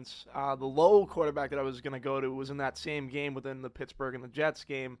defense. The low quarterback that I was going to go to was in that same game within the Pittsburgh and the Jets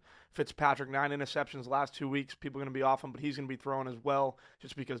game. Fitzpatrick, 9 interceptions last 2 weeks. People are going to be off him, but he's going to be throwing as well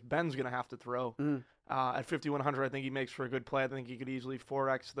just because Ben's going to have to throw. At 5,100, I think he makes for a good play. I think he could easily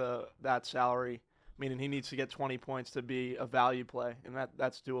 4X that salary, meaning he needs to get 20 points to be a value play, and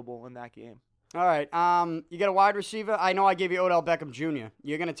that's doable in that game. All right. You got a wide receiver? I know I gave you Odell Beckham Jr.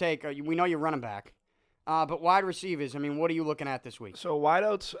 You're going to take, we know you're running back. But wide receivers, I mean, what are you looking at this week? So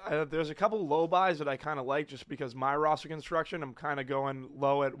wideouts, there's a couple low buys that I kind of like just because my roster construction, I'm kind of going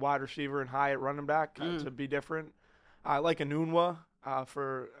low at wide receiver and high at running back to be different. I like Enunwa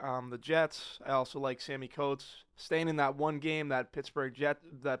for the Jets. I also like Sammy Coates. Staying in that one game, that Pittsburgh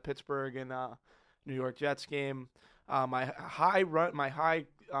and New York Jets game. My high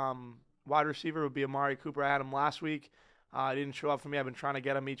wide receiver would be Amari Cooper. I had him last week. He didn't show up for me. I've been trying to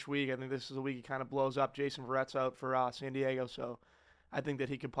get him each week. I think this is a week he kind of blows up. Jason Verrett's out for San Diego, so I think that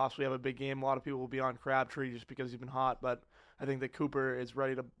he could possibly have a big game. A lot of people will be on Crabtree just because he's been hot, but I think that Cooper is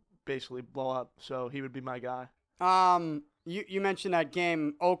ready to basically blow up, so he would be my guy. You mentioned that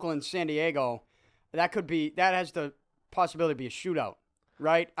game, Oakland, San Diego. That has the possibility to be a shootout,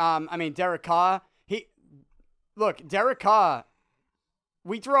 right? I mean, Derek Carr. Derek Carr.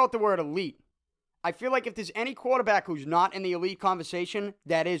 We throw out the word elite. I feel like if there's any quarterback who's not in the elite conversation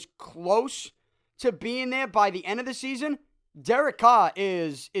that is close to being there by the end of the season, Derek Carr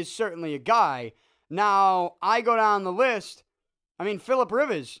is certainly a guy. Now, I go down the list. I mean, Phillip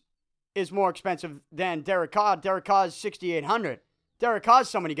Rivers is more expensive than Derek Carr. Derek Carr is $6,800. Derek Carr's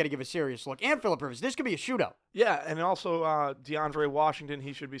someone you got to give a serious look. And Phillip Rivers. This could be a shootout. Yeah, and also DeAndre Washington,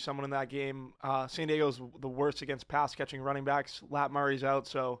 he should be someone in that game. San Diego's the worst against pass-catching running backs. Lat Murray's out,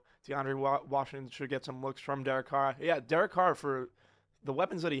 so DeAndre Washington should get some looks from Derek Carr. Yeah, Derek Carr, for the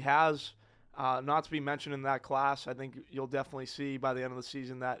weapons that he has, not to be mentioned in that class, I think you'll definitely see by the end of the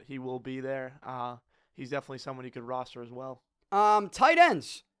season that he will be there. He's definitely someone you could roster as well. Tight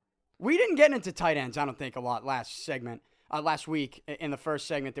ends. We didn't get into tight ends, I don't think, a lot last week in the first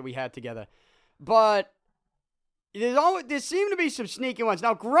segment that we had together. But there seem to be some sneaky ones.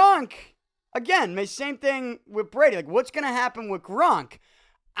 Now, Gronk, again, the same thing with Brady. Like, what's going to happen with Gronk?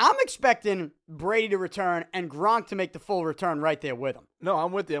 I'm expecting Brady to return and Gronk to make the full return right there with him. No,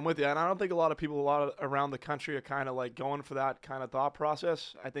 I'm with you. And I don't think a lot of people around the country are kind of like going for that kind of thought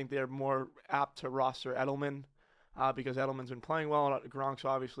process. I think they're more apt to roster Edelman because Edelman's been playing well. Gronk's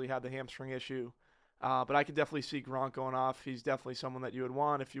obviously had the hamstring issue. But I could definitely see Gronk going off. He's definitely someone that you would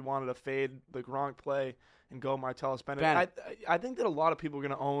want if you wanted to fade the Gronk play and go Martellus Bennett. I think that a lot of people are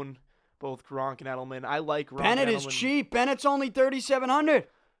going to own both Gronk and Edelman. I like Gronk. Bennett is cheap. Bennett's only $3,700.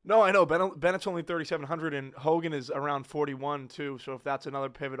 No, I know. Bennett's only $3,700, and Hogan is around 41 too. So if that's another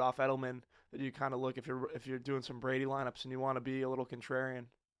pivot off Edelman that you kind of look if you're doing some Brady lineups and you want to be a little contrarian.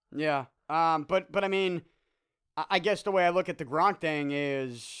 Yeah. But I mean, I guess the way I look at the Gronk thing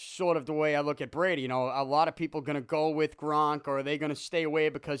is sort of the way I look at Brady. You know, a lot of people going to go with Gronk, or are they going to stay away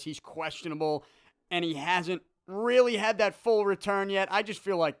because he's questionable and he hasn't really had that full return yet? I just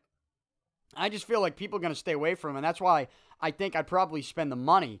feel like people are going to stay away from him, and that's why I think I'd probably spend the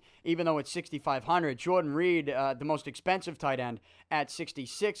money, even though it's $6,500. Jordan Reed, the most expensive tight end, at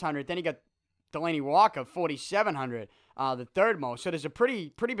 $6,600. Then you got Delaney Walker, $4,700, the third most. So there's a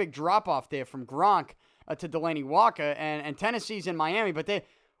pretty big drop off there from Gronk to Delaney Walker, and Tennessee's in Miami. But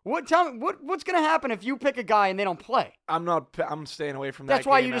tell me what's going to happen if you pick a guy and they don't play? I'm staying away from that. That's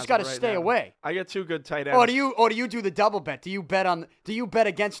why you just got to stay away. I get two good tight ends. Or do you do the double bet? Do you bet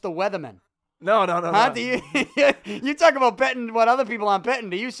against the weathermen? No. Huh? Do you talk about betting what other people aren't betting?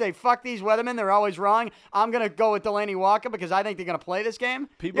 Do you say, fuck these weathermen, they're always wrong? I'm going to go with Delaney Walker because I think they're going to play this game?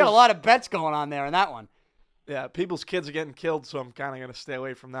 You got a lot of bets going on there in that one. Yeah, people's kids are getting killed, so I'm kind of going to stay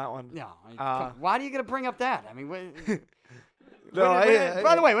away from that one. No, why are you going to bring up that? I mean,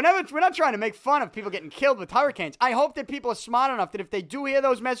 by the way, we're not trying to make fun of people getting killed with hurricanes. I hope that people are smart enough that if they do hear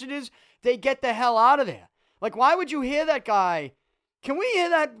those messages, they get the hell out of there. Like, why would you hear that guy? Can we hear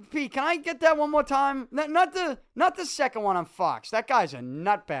that, Pete? Can I get that one more time? Not the second one on Fox. That guy's a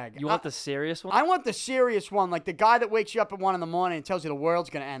nutbag. You want the serious one? I want the serious one, like the guy that wakes you up at 1 a.m. and tells you the world's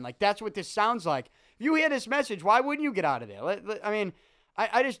going to end. Like, that's what this sounds like. If you hear this message, why wouldn't you get out of there? I mean,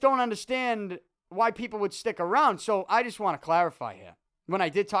 I just don't understand why people would stick around. So I just want to clarify here. When I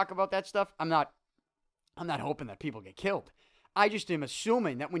did talk about that stuff, I'm not hoping that people get killed. I just am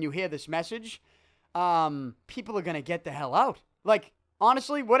assuming that when you hear this message, people are going to get the hell out. Like,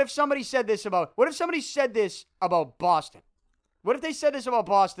 honestly, what if somebody said this about Boston? What if they said this about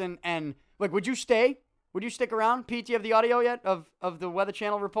Boston and, like, would you stay? Would you stick around? Pete, do you have the audio yet of the Weather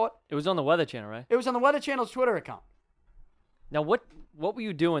Channel report? It was on the Weather Channel, right? It was on the Weather Channel's Twitter account. Now, what were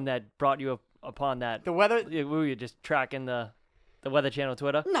you doing that brought you upon that? The weather? Were you just tracking the Weather Channel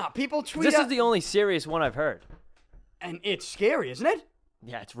Twitter? No, people tweet. This is the only serious one I've heard. And it's scary, isn't it?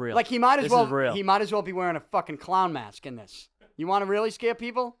 Yeah, it's real. Like, he might as well be wearing a fucking clown mask in this. You want to really scare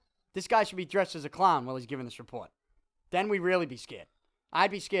people? This guy should be dressed as a clown while he's giving this report. Then we'd really be scared.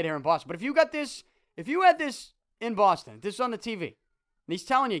 I'd be scared here in Boston. But if you had this in Boston, this is on the TV, and he's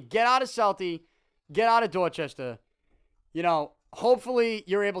telling you, get out of Southie, get out of Dorchester, you know, hopefully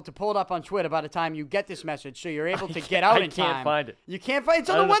you're able to pull it up on Twitter by the time you get this message so you're able to get out in time. I can't find it. You can't find it? It's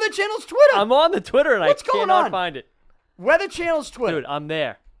on the Weather Channel's Twitter. I'm on the Twitter and I cannot find it. Weather Channel's Twitter. Dude, I'm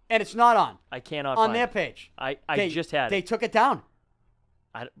there. And it's not on. I cannot find it. On their page. I just had it. They took it down.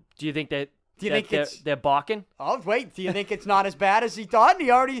 Do you think they're balking? Oh, wait. Do you think it's not as bad as he thought? And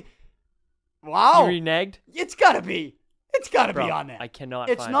he already... Wow. You reneged? It's got to be. It's got to be on there. I cannot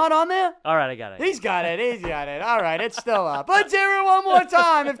find it. It's not on there? All right, I got it. He's got it. All right, it's still up. Let's hear it one more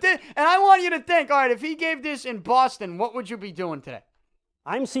time. And I want you to think, all right, if he gave this in Boston, what would you be doing today?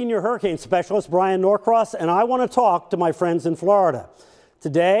 I'm Senior Hurricane Specialist Brian Norcross, and I want to talk to my friends in Florida.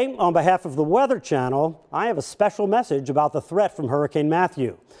 Today, on behalf of the Weather Channel, I have a special message about the threat from Hurricane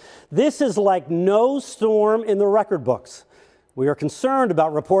Matthew. This is like no storm in the record books. We are concerned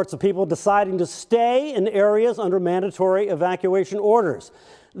about reports of people deciding to stay in areas under mandatory evacuation orders.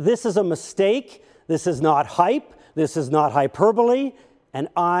 This is a mistake. This is not hype. This is not hyperbole. And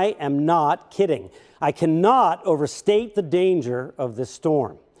I am not kidding. I cannot overstate the danger of this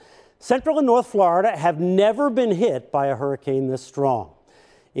storm. Central and North Florida have never been hit by a hurricane this strong.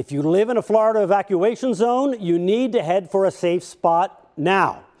 If you live in a Florida evacuation zone, you need to head for a safe spot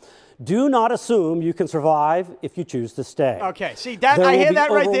now. Do not assume you can survive if you choose to stay. Okay, see that I hear that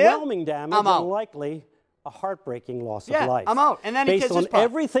right there. There will be overwhelming damage and likely a heartbreaking loss of life. I'm out. And then he based on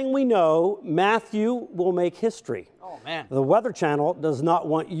everything we know, Matthew will make history. Oh man. The Weather Channel does not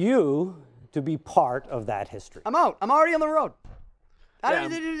want you to be part of that history. I'm out. I'm already on the road. I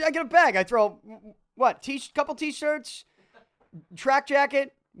get a bag. I throw couple t-shirts, track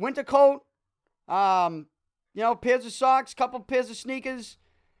jacket, winter coat, pairs of socks, couple pairs of sneakers,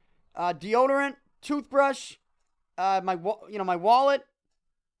 deodorant, toothbrush, my wallet,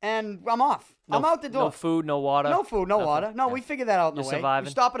 and I'm off. I'm out the door. No food, no water. No food, no water. No, we figured that out in the way. Surviving.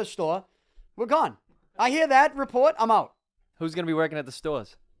 We stop at a store. We're gone. I hear that report. I'm out. Who's going to be working at the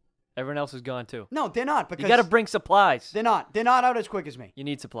stores? Everyone else is gone too. No, they're not. Because you got to bring supplies. They're not. They're not out as quick as me. You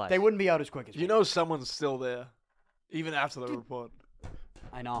need supplies. They wouldn't be out as quick as me. You know someone's still there, even after the report.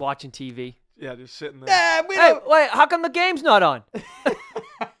 I know. Watching TV. Yeah, just sitting there. Hey, wait, how come the game's not on?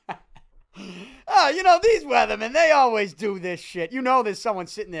 Oh, these weathermen, they always do this shit. There's someone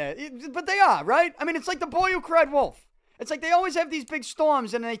sitting there. But they are, right? I mean, it's like the boy who cried wolf. It's like they always have these big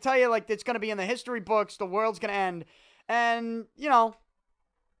storms, and they tell you, like, it's going to be in the history books, the world's going to end. And,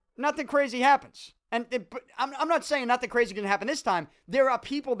 nothing crazy happens. And I'm not saying nothing crazy can happen this time. There are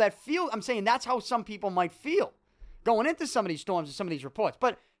people that feel, I'm saying that's how some people might feel going into some of these storms and some of these reports.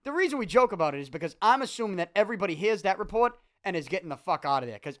 But the reason we joke about it is because I'm assuming that everybody hears that report and is getting the fuck out of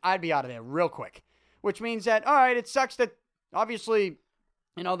there, because I'd be out of there real quick. Which means that, all right, it sucks that obviously,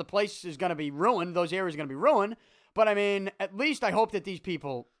 the place is going to be ruined. Those areas are going to be ruined. But, I mean, at least I hope that these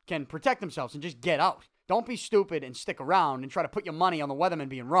people can protect themselves and just get out. Don't be stupid and stick around and try to put your money on the weatherman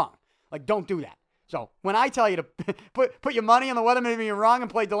being wrong. Like, don't do that. So, when I tell you to put your money on the weatherman being wrong and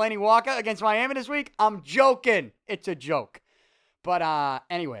play Delaney Walker against Miami this week, I'm joking. It's a joke. But,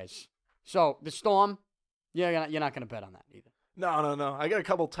 anyways, so the Storm, you're not going to bet on that either. No. I got a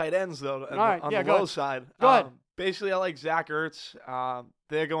couple tight ends, though, on the low side. Go ahead. Basically, I like Zach Ertz.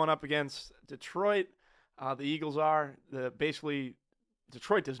 They're going up against Detroit. The Eagles are. Basically,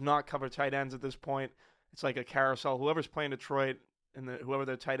 Detroit does not cover tight ends at this point. It's like a carousel. Whoever's playing Detroit and whoever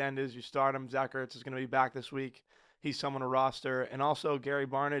their tight end is, you start him. Zach Ertz is going to be back this week. He's someone to roster. And also, Gary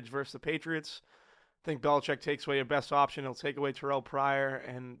Barnidge versus the Patriots. I think Belichick takes away your best option. He'll take away Terrell Pryor,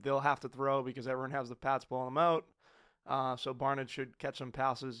 and they'll have to throw because everyone has the Pats blowing them out. So Barnidge should catch some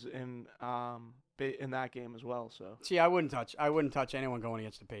passes in that game as well. So see, I wouldn't touch anyone going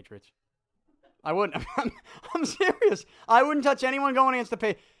against the Patriots. I wouldn't. I'm serious. I wouldn't touch anyone going against the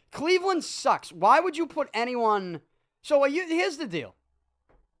Patriots. Cleveland sucks. Why would you put anyone? So here's the deal.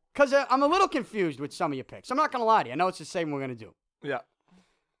 Because I'm a little confused with some of your picks. I'm not gonna lie to you. I know it's the same we're gonna do. Yeah.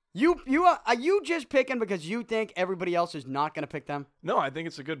 Are you just picking because you think everybody else is not gonna pick them? No, I think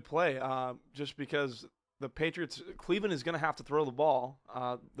it's a good play. Just because the Patriots, Cleveland is going to have to throw the ball.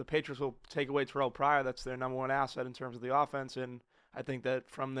 The Patriots will take away Terrell Pryor. That's their number one asset in terms of the offense. And I think that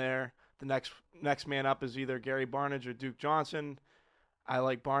from there, the next man up is either Gary Barnidge or Duke Johnson. I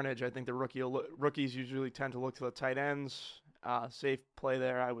like Barnidge. I think the rookies usually tend to look to the tight ends. Safe play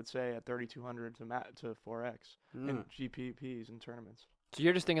there, I would say, at 3,200 to 4X in GPPs and tournaments. So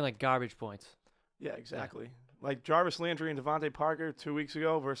you're just thinking like garbage points. Yeah, exactly. Yeah. Like Jarvis Landry and Devontae Parker 2 weeks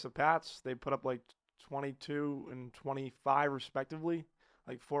ago versus the Pats, they put up like 22 and 25 respectively,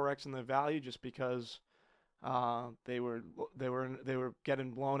 like 4X in the value, just because they were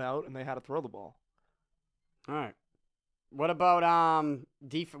getting blown out and they had to throw the ball. All right. What about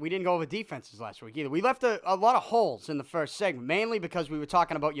we didn't go over defenses last week either. We left a lot of holes in the first segment, mainly because we were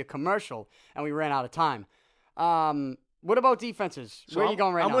talking about your commercial and we ran out of time. What about defenses? So where are you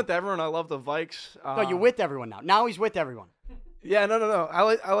going right now? I'm with everyone. I love the Vikes. No, you're with everyone now. Now he's with everyone. Yeah, no.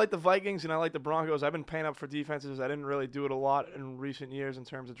 I like the Vikings and I like the Broncos. I've been paying up for defenses. I didn't really do it a lot in recent years in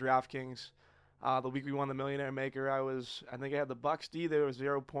terms of DraftKings. The week we won the Millionaire Maker, I think I had the Bucks D. They were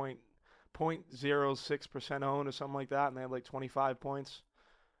 0.06% owned or something like that, and they had like 25 points.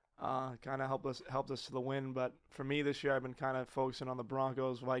 Kind of helped us to the win. But for me this year, I've been kind of focusing on the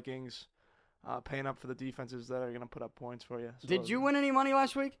Broncos, Vikings, paying up for the defenses that are going to put up points for you. So, did you win any money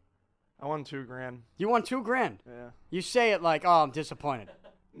last week? I won $2,000. You won $2,000? Yeah. You say it like, oh, I'm disappointed.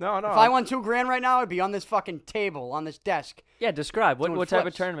 No. If I won $2,000 right now, I'd be on this fucking table, on this desk. Yeah, describe. What flips. type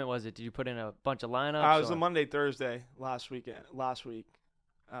of tournament was it? Did you put in a bunch of lineups? It was a Monday, Thursday last week that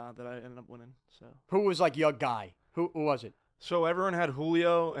I ended up winning. So who was like your guy? Who was it? So everyone had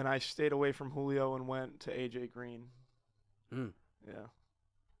Julio, and I stayed away from Julio and went to AJ Green. Yeah.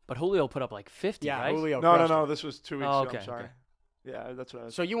 But Julio put up like 50, yeah, right? Julio. No. This was 2 weeks ago. Okay, I'm sorry. okay. Yeah, that's what I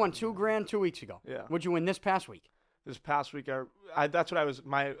was. So you won $2,000 2 weeks ago. Yeah. What'd you win this past week? This past week, that's what I was.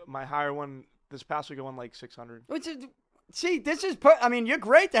 My higher one this past week, I won like 600. See, this is. You're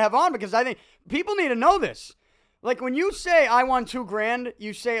great to have on because I think people need to know this. Like when you say I won $2,000,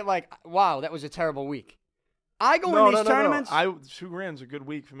 you say it like, "Wow, that was a terrible week." I go in these tournaments. No. $2,000's a good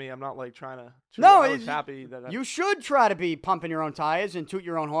week for me. I'm not like trying to. No, I was happy that you should try to be pumping your own tires and toot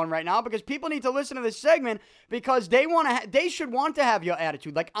your own horn right now because people need to listen to this segment because they they should want to have your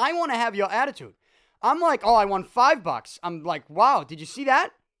attitude. Like I want to have your attitude. I'm like, oh, I won $5. I'm like, wow, did you see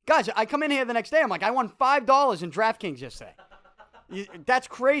that, guys? I come in here the next day. I'm like, I won $5 in DraftKings yesterday. That's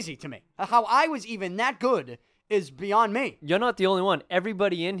crazy to me. How I was even that good is beyond me. You're not the only one.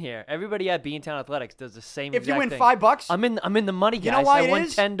 Everybody in here, everybody at Beantown Athletics does the same exact thing. If you win $5, I'm in the money, guys. You know why I won it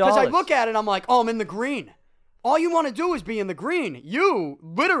is? $10. Because I look at it, I'm like, oh, I'm in the green. All you want to do is be in the green. You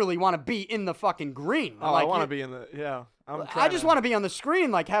literally want to be in the fucking green. Oh, I want to be in the I just want to be on the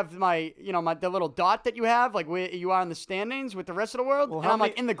screen, like have my the little dot that you have, like where you are in the standings with the rest of the world. Well, and I'm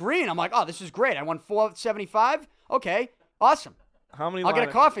like in the green. I'm like, oh, this is great. I won $475. Okay, awesome. I'll get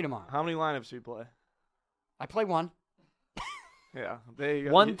a coffee tomorrow. How many lineups do you play? I play one. Yeah, there you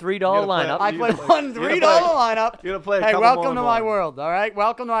go. One $3 lineup. I play one $3 lineup. You gotta play. Hey, welcome to my world. All right,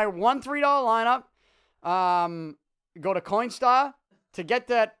 welcome to my one $3 lineup. Go to Coinstar to get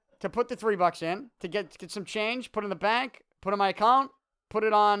that, to put the $3 in, to get some change, put in the bank, put in my account, put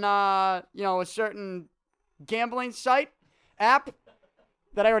it on a certain gambling site app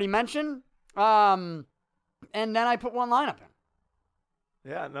that I already mentioned, and then I put one lineup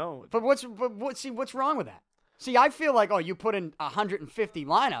in. Yeah, no. But what's wrong with that? See, I feel like, you put in 150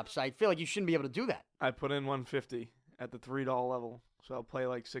 lineups. I feel like you shouldn't be able to do that. I put in 150 at the $3 level, so I'll play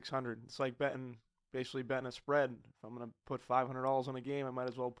like 600. It's like basically betting a spread. If I'm gonna put $500 on a game, I might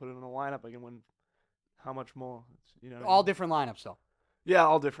as well put it in a lineup. I can win how much more? All different lineups, though. Yeah,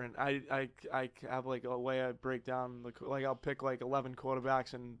 all different. I have like a way I break down I'll pick like 11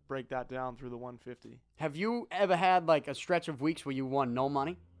 quarterbacks and break that down through the 150. Have you ever had like a stretch of weeks where you won no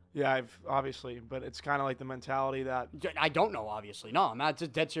money? Yeah, I've obviously, but it's kind of like the mentality that I don't know. Obviously, no. I'm not. It's a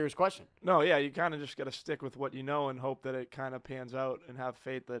dead serious question. No, yeah, you kind of just got to stick with what you know and hope that it kind of pans out and have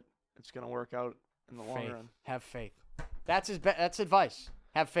faith that it's going to work out in the long run. Have faith. That's advice.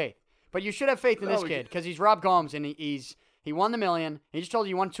 Have faith. But you should have faith in this kid because he's Rob Gomes and he won the $1 million. He just told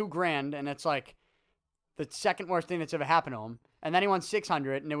you won $2,000 and it's like the second worst thing that's ever happened to him. And then he won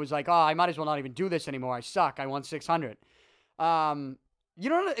 $600 and it was like, I might as well not even do this anymore. I suck. I won $600.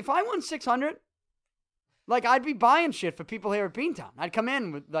 If I won $600, like I'd be buying shit for people here at Beantown. I'd come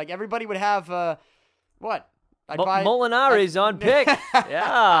in with like everybody would have what? I'd buy Molinari's on pick.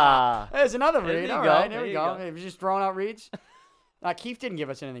 Yeah. There's another read. All right, there we go. He was just throwing out reads. Keith didn't give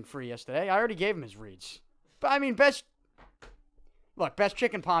us anything free yesterday. I already gave him his reads. But I mean, best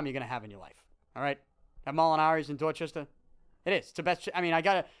chicken palm you're gonna have in your life. All right, at Molinari's in Dorchester. It is. It's the best. I mean, I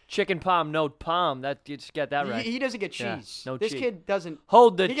got a chicken palm, no palm. That you just get that right. He doesn't get cheese. Yeah, no this cheese. Kid doesn't.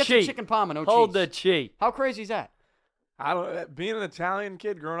 Hold the cheese. He gets cheese. the chicken palm and no Hold cheese. the cheese. How crazy is that? I don't. Being an Italian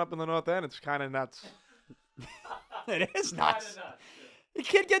kid growing up in the North End, it's kind of nuts. It is nuts. The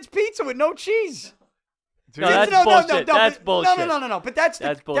kid gets pizza with no cheese. No, that's bullshit. That's bullshit. No. But that's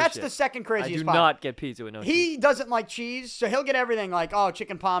the second craziest. I do part. not get pizza with no cheese. He doesn't like cheese, so he'll get everything like,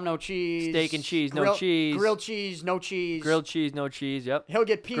 chicken palm, no cheese. Steak and cheese, no cheese. Grilled cheese, no cheese. Grilled cheese, no cheese, yep. He'll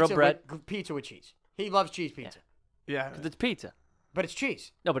get pizza with cheese. He loves cheese pizza. Yeah. Because it's pizza. But it's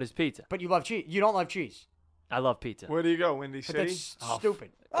cheese. No, but it's pizza. But you love cheese. You don't love cheese. I love pizza. Where do you go, Windy City? That's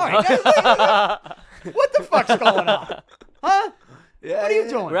stupid. All right. What the fuck's going on? Huh? Yeah, what are you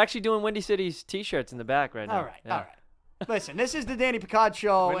doing? We're actually doing Windy City's T-shirts in the back right now. All right. Listen, this is the Danny Picard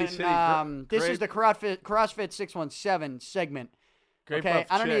Show, and this is the CrossFit 617 segment. Great okay,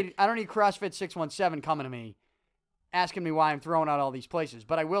 I chick. don't need CrossFit 617 coming to me, asking me why I'm throwing out all these places.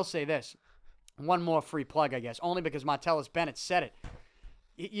 But I will say this: one more free plug, I guess, only because Martellus Bennett said it.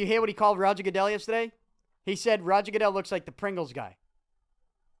 You hear what he called Roger Goodell yesterday? He said Roger Goodell looks like the Pringles guy,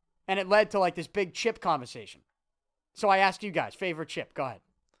 and it led to like this big chip conversation. So I asked you guys, favorite chip? Go ahead.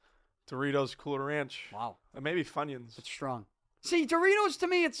 Doritos Cool Ranch. Wow. Or maybe Funyuns. It's strong. See, Doritos to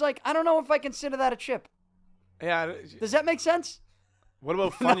me, it's like, I don't know if I consider that a chip. Yeah. Does that make sense? What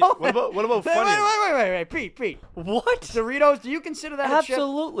about Funyuns? No. What about Funyuns? Wait, Pete. What? Doritos, do you consider that a chip?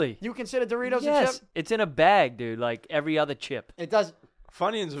 Absolutely. You consider Doritos a chip? Yes. It's in a bag, dude, like every other chip. It does.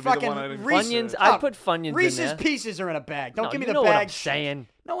 Funyuns would be the one I'd Funyuns, I put Funyuns in there. Reese's Pieces are in a bag. Don't give me the bag. You know what I'm saying.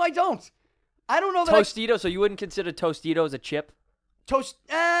 No, I don't. I don't know that Tostitos, so you wouldn't consider Tostitos a chip?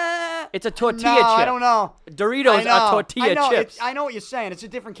 It's a tortilla chip. I don't know. Doritos are tortilla chips. I know what you're saying. It's a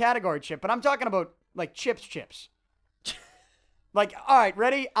different category chip, but I'm talking about like chips. Like, all right,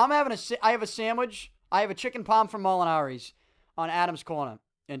 ready? I have a sandwich. I have a chicken palm from Molinari's on Adams Corner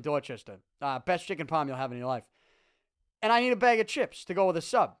in Dorchester. Best chicken palm you'll have in your life. And I need a bag of chips to go with a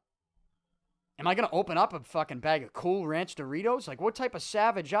sub. Am I going to open up a fucking bag of Cool Ranch Doritos? Like, what type of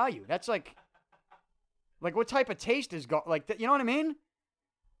savage are you? That's like what type of taste is you know what I mean?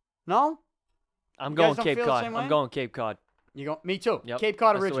 No? I'm going Cape Cod. I'm going Cape Cod. You go? Me too. Yep. Cape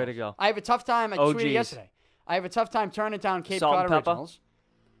Cod That's Originals. the way to go. I have a tough time. I tweeted yesterday. I have a tough time turning down Cape Cod Originals.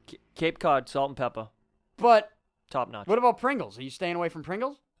 Cape Cod, salt and pepper. But top notch. What about Pringles? Are you staying away from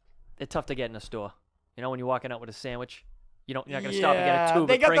Pringles? They're tough to get in a store. You know, when you're walking out with a sandwich, you're not going to stop and get a tube of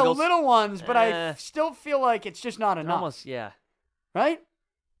Pringles. They got the little ones, but I still feel like it's just not enough. Almost, yeah. Right?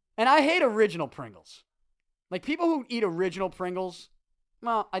 And I hate original Pringles. Like, people who eat original Pringles,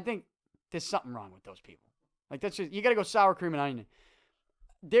 well, I think there's something wrong with those people. Like, that's just, you got to go sour cream and onion.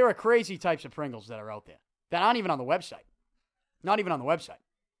 There are crazy types of Pringles that are out there that aren't even on the website. Not even on the website.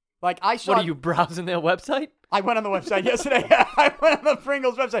 Like, I saw. What, are you browsing their website? I went on the website yesterday. I went on the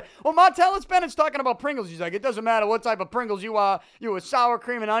Pringles website. Well, Martellus Bennett's talking about Pringles. He's like, it doesn't matter what type of Pringles you are. You a sour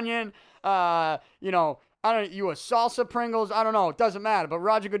cream and onion. You a salsa Pringles. I don't know. It doesn't matter. But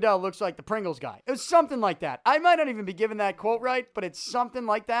Roger Goodell looks like the Pringles guy. It was something like that. I might not even be giving that quote right, but it's something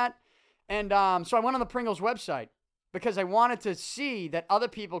like that. And so I went on the Pringles website because I wanted to see that other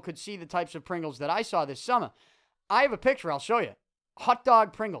people could see the types of Pringles that I saw this summer. I have a picture. I'll show you. Hot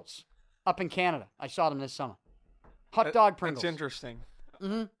dog Pringles up in Canada. I saw them this summer. Hot dog Pringles. That's interesting.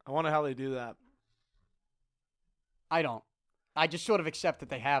 Mm-hmm. I wonder how they do that. I don't. I just sort of accept that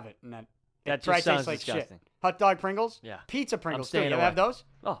they have it, and that just probably sounds tastes like disgusting. shit. Hot dog Pringles? Yeah. Pizza Pringles, too. staying You away. have those?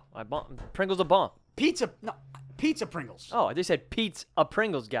 Oh, Pringles are bomb. Pizza Pringles. Oh, I just said Pete's a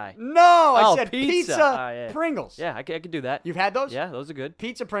Pringles guy. No, I said pizza. pizza Pringles. Yeah, I could do that. You've had those? Yeah, those are good.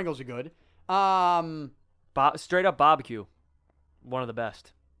 Pizza Pringles are good. Straight up barbecue. One of the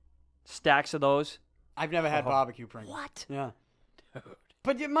best. Stacks of those. I've never had barbecue Pringles. What? Yeah. Dude.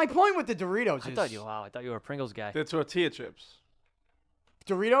 But my point with the Doritos is... I thought you were a Pringles guy. They're tortilla chips.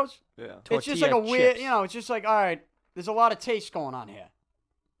 Doritos? Yeah. It's just like a weird, chips. it's just like, all right, there's a lot of taste going on here.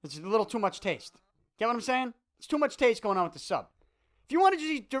 It's a little too much taste. Get what I'm saying? It's too much taste going on with the sub. If you want to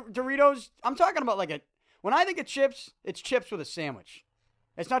just eat Doritos, I'm talking about when I think of chips, it's chips with a sandwich.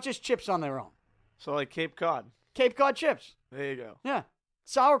 It's not just chips on their own. So like Cape Cod. Cape Cod chips. There you go. Yeah.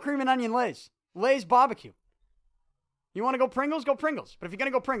 Sour cream and onion Lay's. Lay's barbecue. You want to go Pringles? Go Pringles. But if you're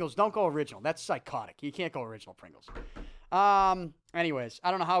going to go Pringles, don't go original. That's psychotic. You can't go original Pringles. Anyways,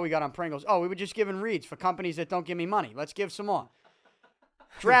 I don't know how we got on Pringles. Oh, we were just giving reads for companies that don't give me money. Let's give some more.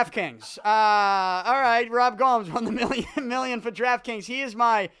 DraftKings. All right, Rob Gomes won the million for DraftKings. He is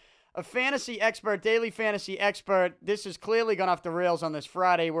my fantasy expert, daily fantasy expert. This has clearly gone off the rails on this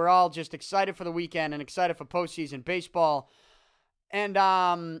Friday. We're all just excited for the weekend and excited for postseason baseball. And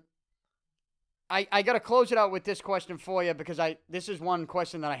I got to close it out with this question for you because this is one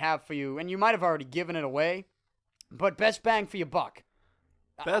question that I have for you, and you might have already given it away, but best bang for your buck.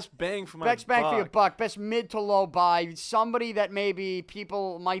 Best bang for my Best bang for your buck. Best mid to low buy. Somebody that maybe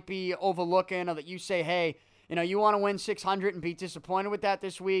people might be overlooking or that you say, hey, you want to win 600 and be disappointed with that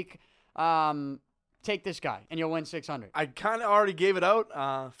this week, take this guy and you'll win 600. I kind of already gave it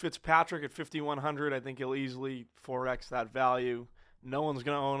out. Fitzpatrick at 5,100. I think he'll easily 4X that value. No one's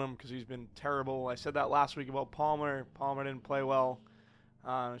going to own him because he's been terrible. I said that last week about Palmer. Palmer didn't play well.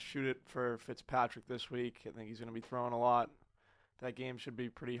 Shoot it for Fitzpatrick this week. I think he's going to be throwing a lot. That game should be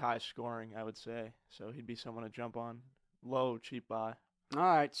pretty high scoring, I would say. So he'd be someone to jump on. Low, cheap buy. All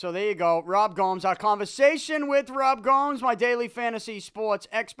right, so there you go. Rob Gomes, our conversation with Rob Gomes, my daily fantasy sports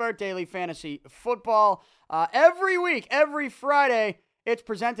expert, daily fantasy football. Every week, every Friday, it's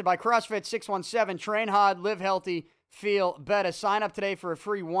presented by CrossFit 617. Train hard, live healthy, feel better. Sign up today for a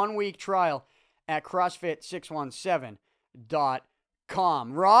free 1-week trial at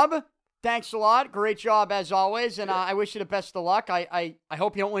CrossFit617.com. Rob, thanks a lot. Great job as always, and I wish you the best of luck. I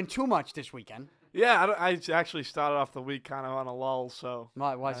hope you don't win too much this weekend. Yeah, I actually started off the week kind of on a lull. So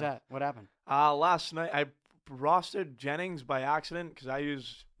why's that? What happened? Last night I rostered Jennings by accident because I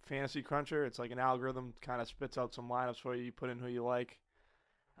use Fantasy Cruncher. It's like an algorithm, kind of spits out some lineups for you. You put in who you like,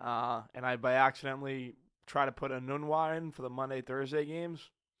 and I by accidentally try to put a Nunwa in for the Monday-Thursday games.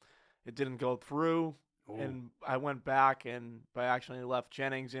 It didn't go through. Ooh. And I went back and by accidentally left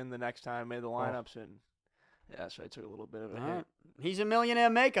Jennings in the next time I made the lineups. And yeah, so I took a little bit of a hit. Right. He's a millionaire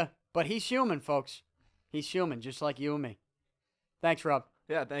maker, but he's human, folks. He's human, just like you and me. Thanks, Rob.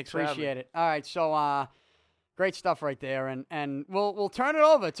 Yeah, thanks for having me. Appreciate it. All right, so great stuff right there. And we'll turn it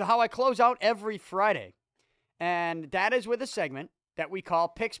over to how I close out every Friday. And that is with a segment that we call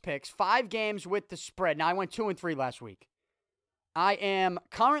Picks. 5 games with the spread. Now, I went 2-3 last week. I am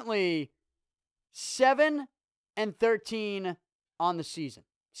currently 7-13 on the season.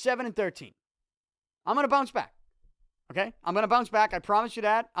 7-13. I'm going to bounce back. Okay? I'm going to bounce back. I promise you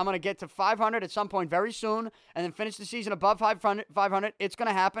that. I'm going to get to 500 at some point very soon and then finish the season above 500. It's going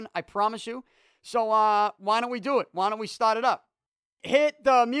to happen. I promise you. So why don't we do it? Why don't we start it up? Hit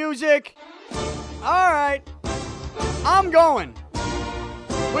the music. All right. I'm going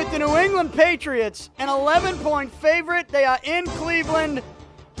with the New England Patriots, an 11-point favorite. They are in Cleveland.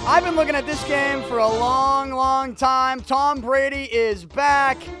 I've been looking at this game for a long, long time. Tom Brady is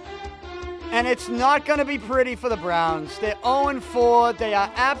back. And it's not going to be pretty for the Browns. They're 0-4. They are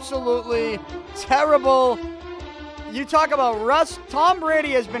absolutely terrible. You talk about rust. Tom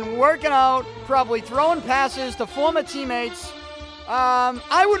Brady has been working out, probably throwing passes to former teammates.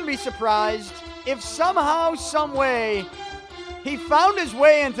 I wouldn't be surprised if somehow, some way, he found his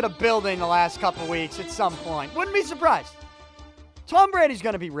way into the building the last couple weeks at some point, wouldn't be surprised. Tom Brady's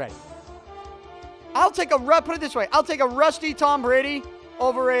going to be ready. Put it this way, I'll take a rusty Tom Brady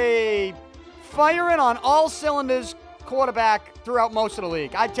over a firing on all cylinders quarterback throughout most of the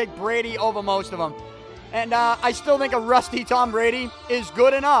league. I'd take Brady over most of them. And I still think a rusty Tom Brady is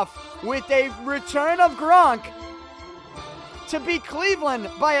good enough with a return of Gronk to beat Cleveland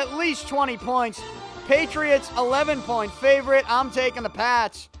by at least 20 points. Patriots, 11-point favorite. I'm taking the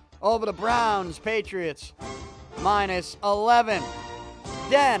Pats over the Browns. Patriots, minus 11.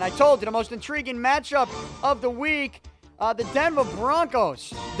 Then, I told you, the most intriguing matchup of the week, the Denver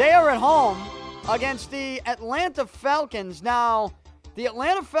Broncos. They are at home against the Atlanta Falcons. Now, the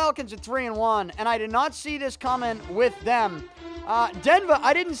Atlanta Falcons are 3-1, and I did not see this coming with them. Denver,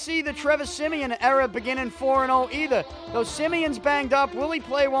 I didn't see the Trevor Siemian era beginning 4-0 either. Though Simeon's banged up, will he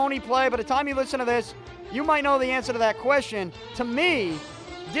play, won't he play? By the time you listen to this, you might know the answer to that question. To me,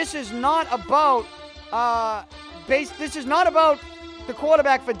 this is not about the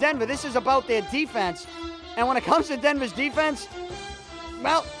quarterback for Denver. This is about their defense. And when it comes to Denver's defense,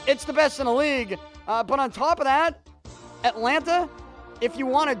 well, it's the best in the league. But on top of that, Atlanta, if you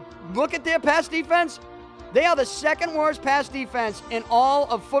want to look at their pass defense, they are the second worst pass defense in all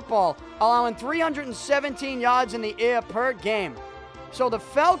of football, allowing 317 yards in the air per game. So the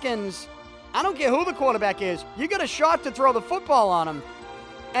Falcons, I don't care who the quarterback is, you got a shot to throw the football on them.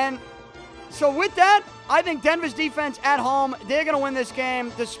 And so with that, I think Denver's defense at home, they're going to win this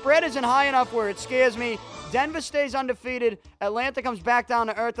game. The spread isn't high enough where it scares me. Denver stays undefeated. Atlanta comes back down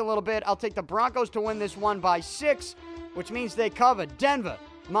to earth a little bit. I'll take the Broncos to win this one by 6, which means they cover. Denver,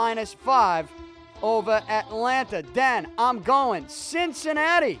 minus 5 over Atlanta. Then I'm going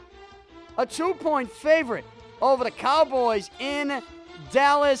Cincinnati, a 2-point favorite over the Cowboys in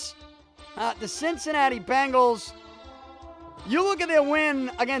Dallas. The Cincinnati Bengals, you look at their win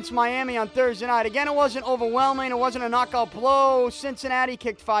against Miami on Thursday night. Again, it wasn't overwhelming. It wasn't a knockout blow. Cincinnati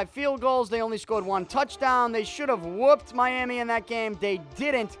kicked 5 field goals. They only scored 1 touchdown. They should have whooped Miami in that game. They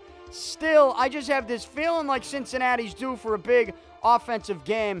didn't. Still, I just have this feeling like Cincinnati's due for a big offensive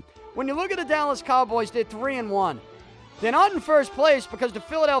game. When you look at the Dallas Cowboys, they're 3-1. They're not in first place because the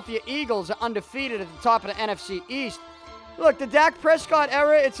Philadelphia Eagles are undefeated at the top of the NFC East. Look, the Dak Prescott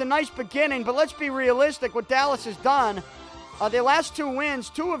era, it's a nice beginning, but let's be realistic. What Dallas has done, their last 2 wins,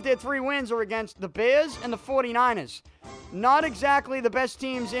 2 of their 3 wins are against the Bears and the 49ers. Not exactly the best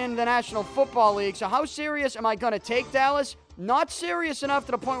teams in the National Football League. So how serious am I going to take Dallas? Not serious enough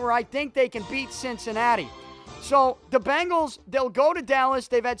to the point where I think they can beat Cincinnati. So the Bengals, they'll go to Dallas.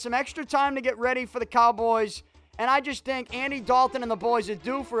 They've had some extra time to get ready for the Cowboys. And I just think Andy Dalton and the boys are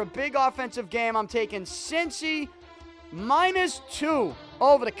due for a big offensive game. I'm taking Cincy minus 2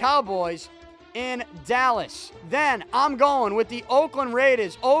 over the Cowboys in Dallas. Then I'm going with the Oakland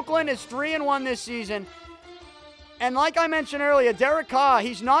Raiders. Oakland is 3-1 this season. And like I mentioned earlier, Derek Carr,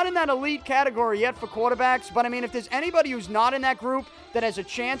 he's not in that elite category yet for quarterbacks. But, I mean, if there's anybody who's not in that group that has a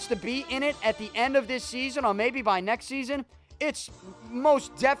chance to be in it at the end of this season or maybe by next season, it's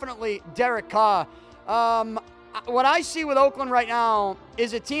most definitely Derek Carr. What I see with Oakland right now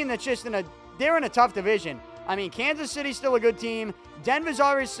is a team that's just they're in a tough division. I mean, Kansas City's still a good team. Denver's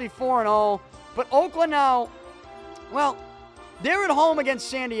obviously 4-0. But Oakland now, well, they're at home against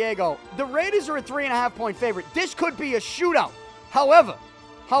San Diego. The Raiders are a 3.5-point favorite. This could be a shootout. However,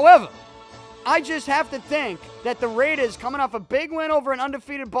 I just have to think that the Raiders, coming off a big win over an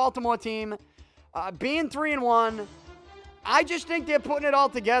undefeated Baltimore team, being 3-1, I just think they're putting it all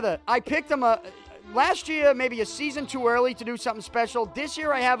together. I picked them last year, maybe a season too early to do something special. This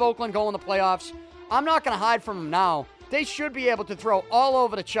year, I have Oakland going to the playoffs. I'm not going to hide from them now. They should be able to throw all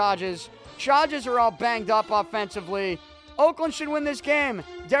over the Chargers. Chargers are all banged up offensively. Oakland should win this game.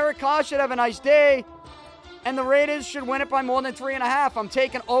 Derek Carr should have a nice day. And the Raiders should win it by more than 3.5. I'm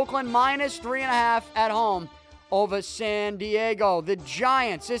taking Oakland minus 3.5 at home over San Diego. The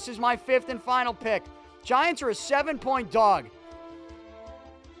Giants, this is my 5th and final pick. Giants are a 7-point dog.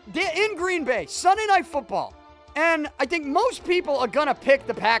 They're in Green Bay, Sunday Night Football. And I think most people are going to pick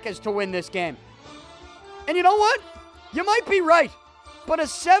the Packers to win this game. And you know what? You might be right. But a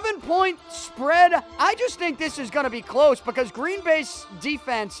 7-point spread, I just think this is going to be close because Green Bay's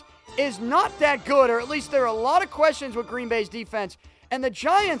defense is not that good, or at least there are a lot of questions with Green Bay's defense. And the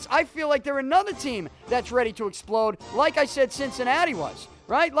Giants, I feel like they're another team that's ready to explode, like I said Cincinnati was,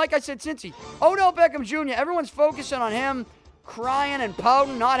 right? Like I said Cincy. Odell Beckham Jr., everyone's focusing on him crying and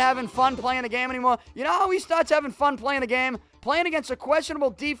pouting, not having fun playing the game anymore. You know how he starts having fun playing the game? Playing against a questionable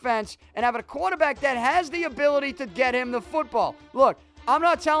defense and having a quarterback that has the ability to get him the football. Look, I'm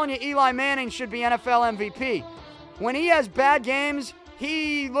not telling you Eli Manning should be NFL MVP. When he has bad games,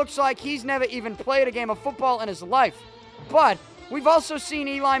 he looks like he's never even played a game of football in his life. But we've also seen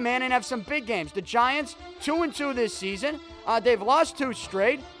Eli Manning have some big games. The Giants, 2-2 this season. They've lost 2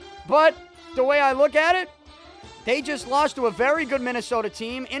 straight. But the way I look at it, they just lost to a very good Minnesota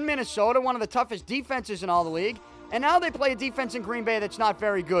team in Minnesota, one of the toughest defenses in all the league. And now they play a defense in Green Bay that's not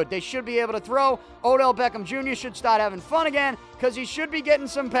very good. They should be able to throw. Odell Beckham Jr. should start having fun again because he should be getting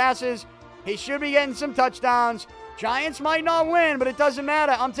some passes. He should be getting some touchdowns. Giants might not win, but it doesn't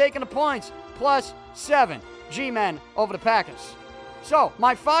matter. I'm taking the points. +7. G-Men over the Packers. So,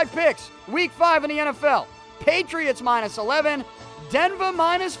 my 5 picks. Week 5 in the NFL. Patriots -11. Denver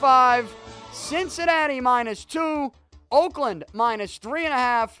 -5. Cincinnati -2. Oakland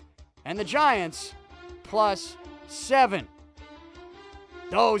 -3.5. And the Giants +7.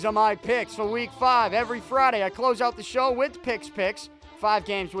 Those are my picks for Week 5. Every Friday, I close out the show with picks. 5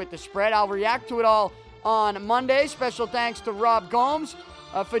 games with the spread. I'll react to it all on Monday. Special thanks to Rob Gomes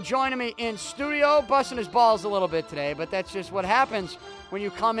for joining me in studio. Busting his balls a little bit today, but that's just what happens when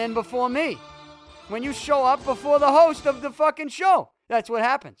you come in before me. When you show up before the host of the fucking show. That's what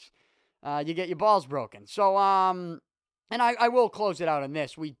happens. You get your balls broken. So, and I will close it out on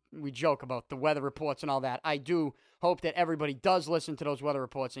this. We joke about the weather reports and all that. I do hope that everybody does listen to those weather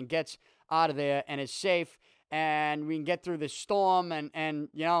reports and gets out of there and is safe, and we can get through this storm, and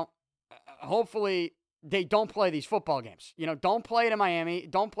you know, hopefully they don't play these football games. You know, don't play it in Miami.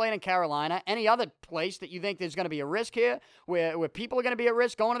 Don't play it in Carolina. Any other place that you think there's going to be a risk here, where people are going to be at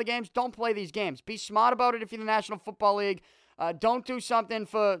risk going to the games, don't play these games. Be smart about it if you're the National Football League. Don't do something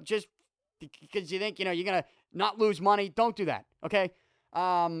for just because you think, you know, you're going to not lose money. Don't do that, okay?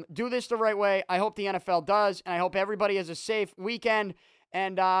 Do this the right way. I hope the NFL does, and I hope everybody has a safe weekend.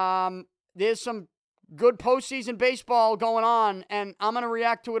 And there's some good postseason baseball going on, and I'm going to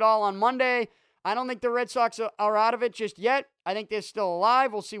react to it all on Monday. I don't think the Red Sox are out of it just yet. I think they're still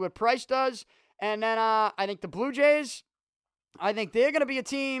alive. We'll see what Price does. And then I think the Blue Jays, I think they're going to be a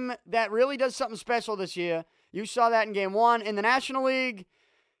team that really does something special this year. You saw that in Game 1. In the National League,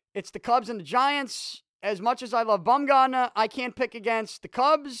 it's the Cubs and the Giants. As much as I love Bumgarner, I can't pick against the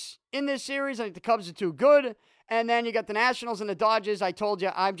Cubs in this series. I think the Cubs are too good. And then you got the Nationals and the Dodgers. I told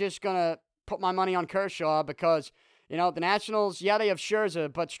you I'm just going to put my money on Kershaw because, you know, the Nationals, yeah, they have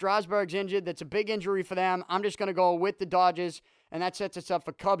Scherzer, but Strasburg's injured. That's a big injury for them. I'm just going to go with the Dodgers, and that sets us up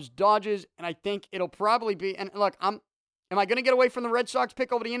for Cubs-Dodgers, and I think it'll probably be, and look, am I going to get away from the Red Sox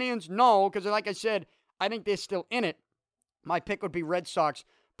pick over the Indians? No, because like I said, I think they're still in it. My pick would be Red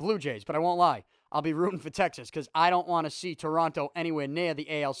Sox-Blue Jays, but I won't lie. I'll be rooting for Texas because I don't want to see Toronto anywhere near the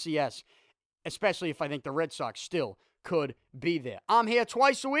ALCS, especially if I think the Red Sox still could be there. I'm here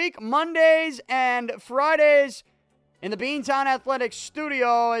twice a week, Mondays and Fridays, in the Beantown Athletics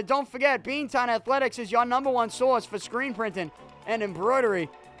studio. And don't forget, Beantown Athletics is your #1 source for screen printing and embroidery.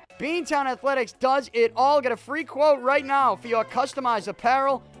 Beantown Athletics does it all. Get a free quote right now for your customized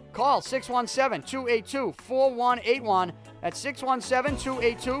apparel. Call 617-282-4181. That's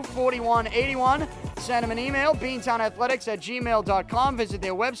 617-282-4181. Send them an email, beantownathletics@gmail.com. Visit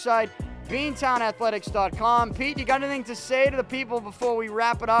their website, beantownathletics.com. Pete, you got anything to say to the people before we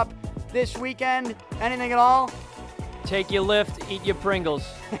wrap it up this weekend? Anything at all? Take your Lyft, eat your Pringles.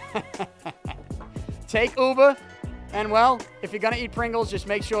 Take Uber, and well, if you're going to eat Pringles, just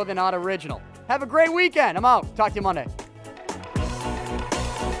make sure they're not original. Have a great weekend. I'm out. Talk to you Monday.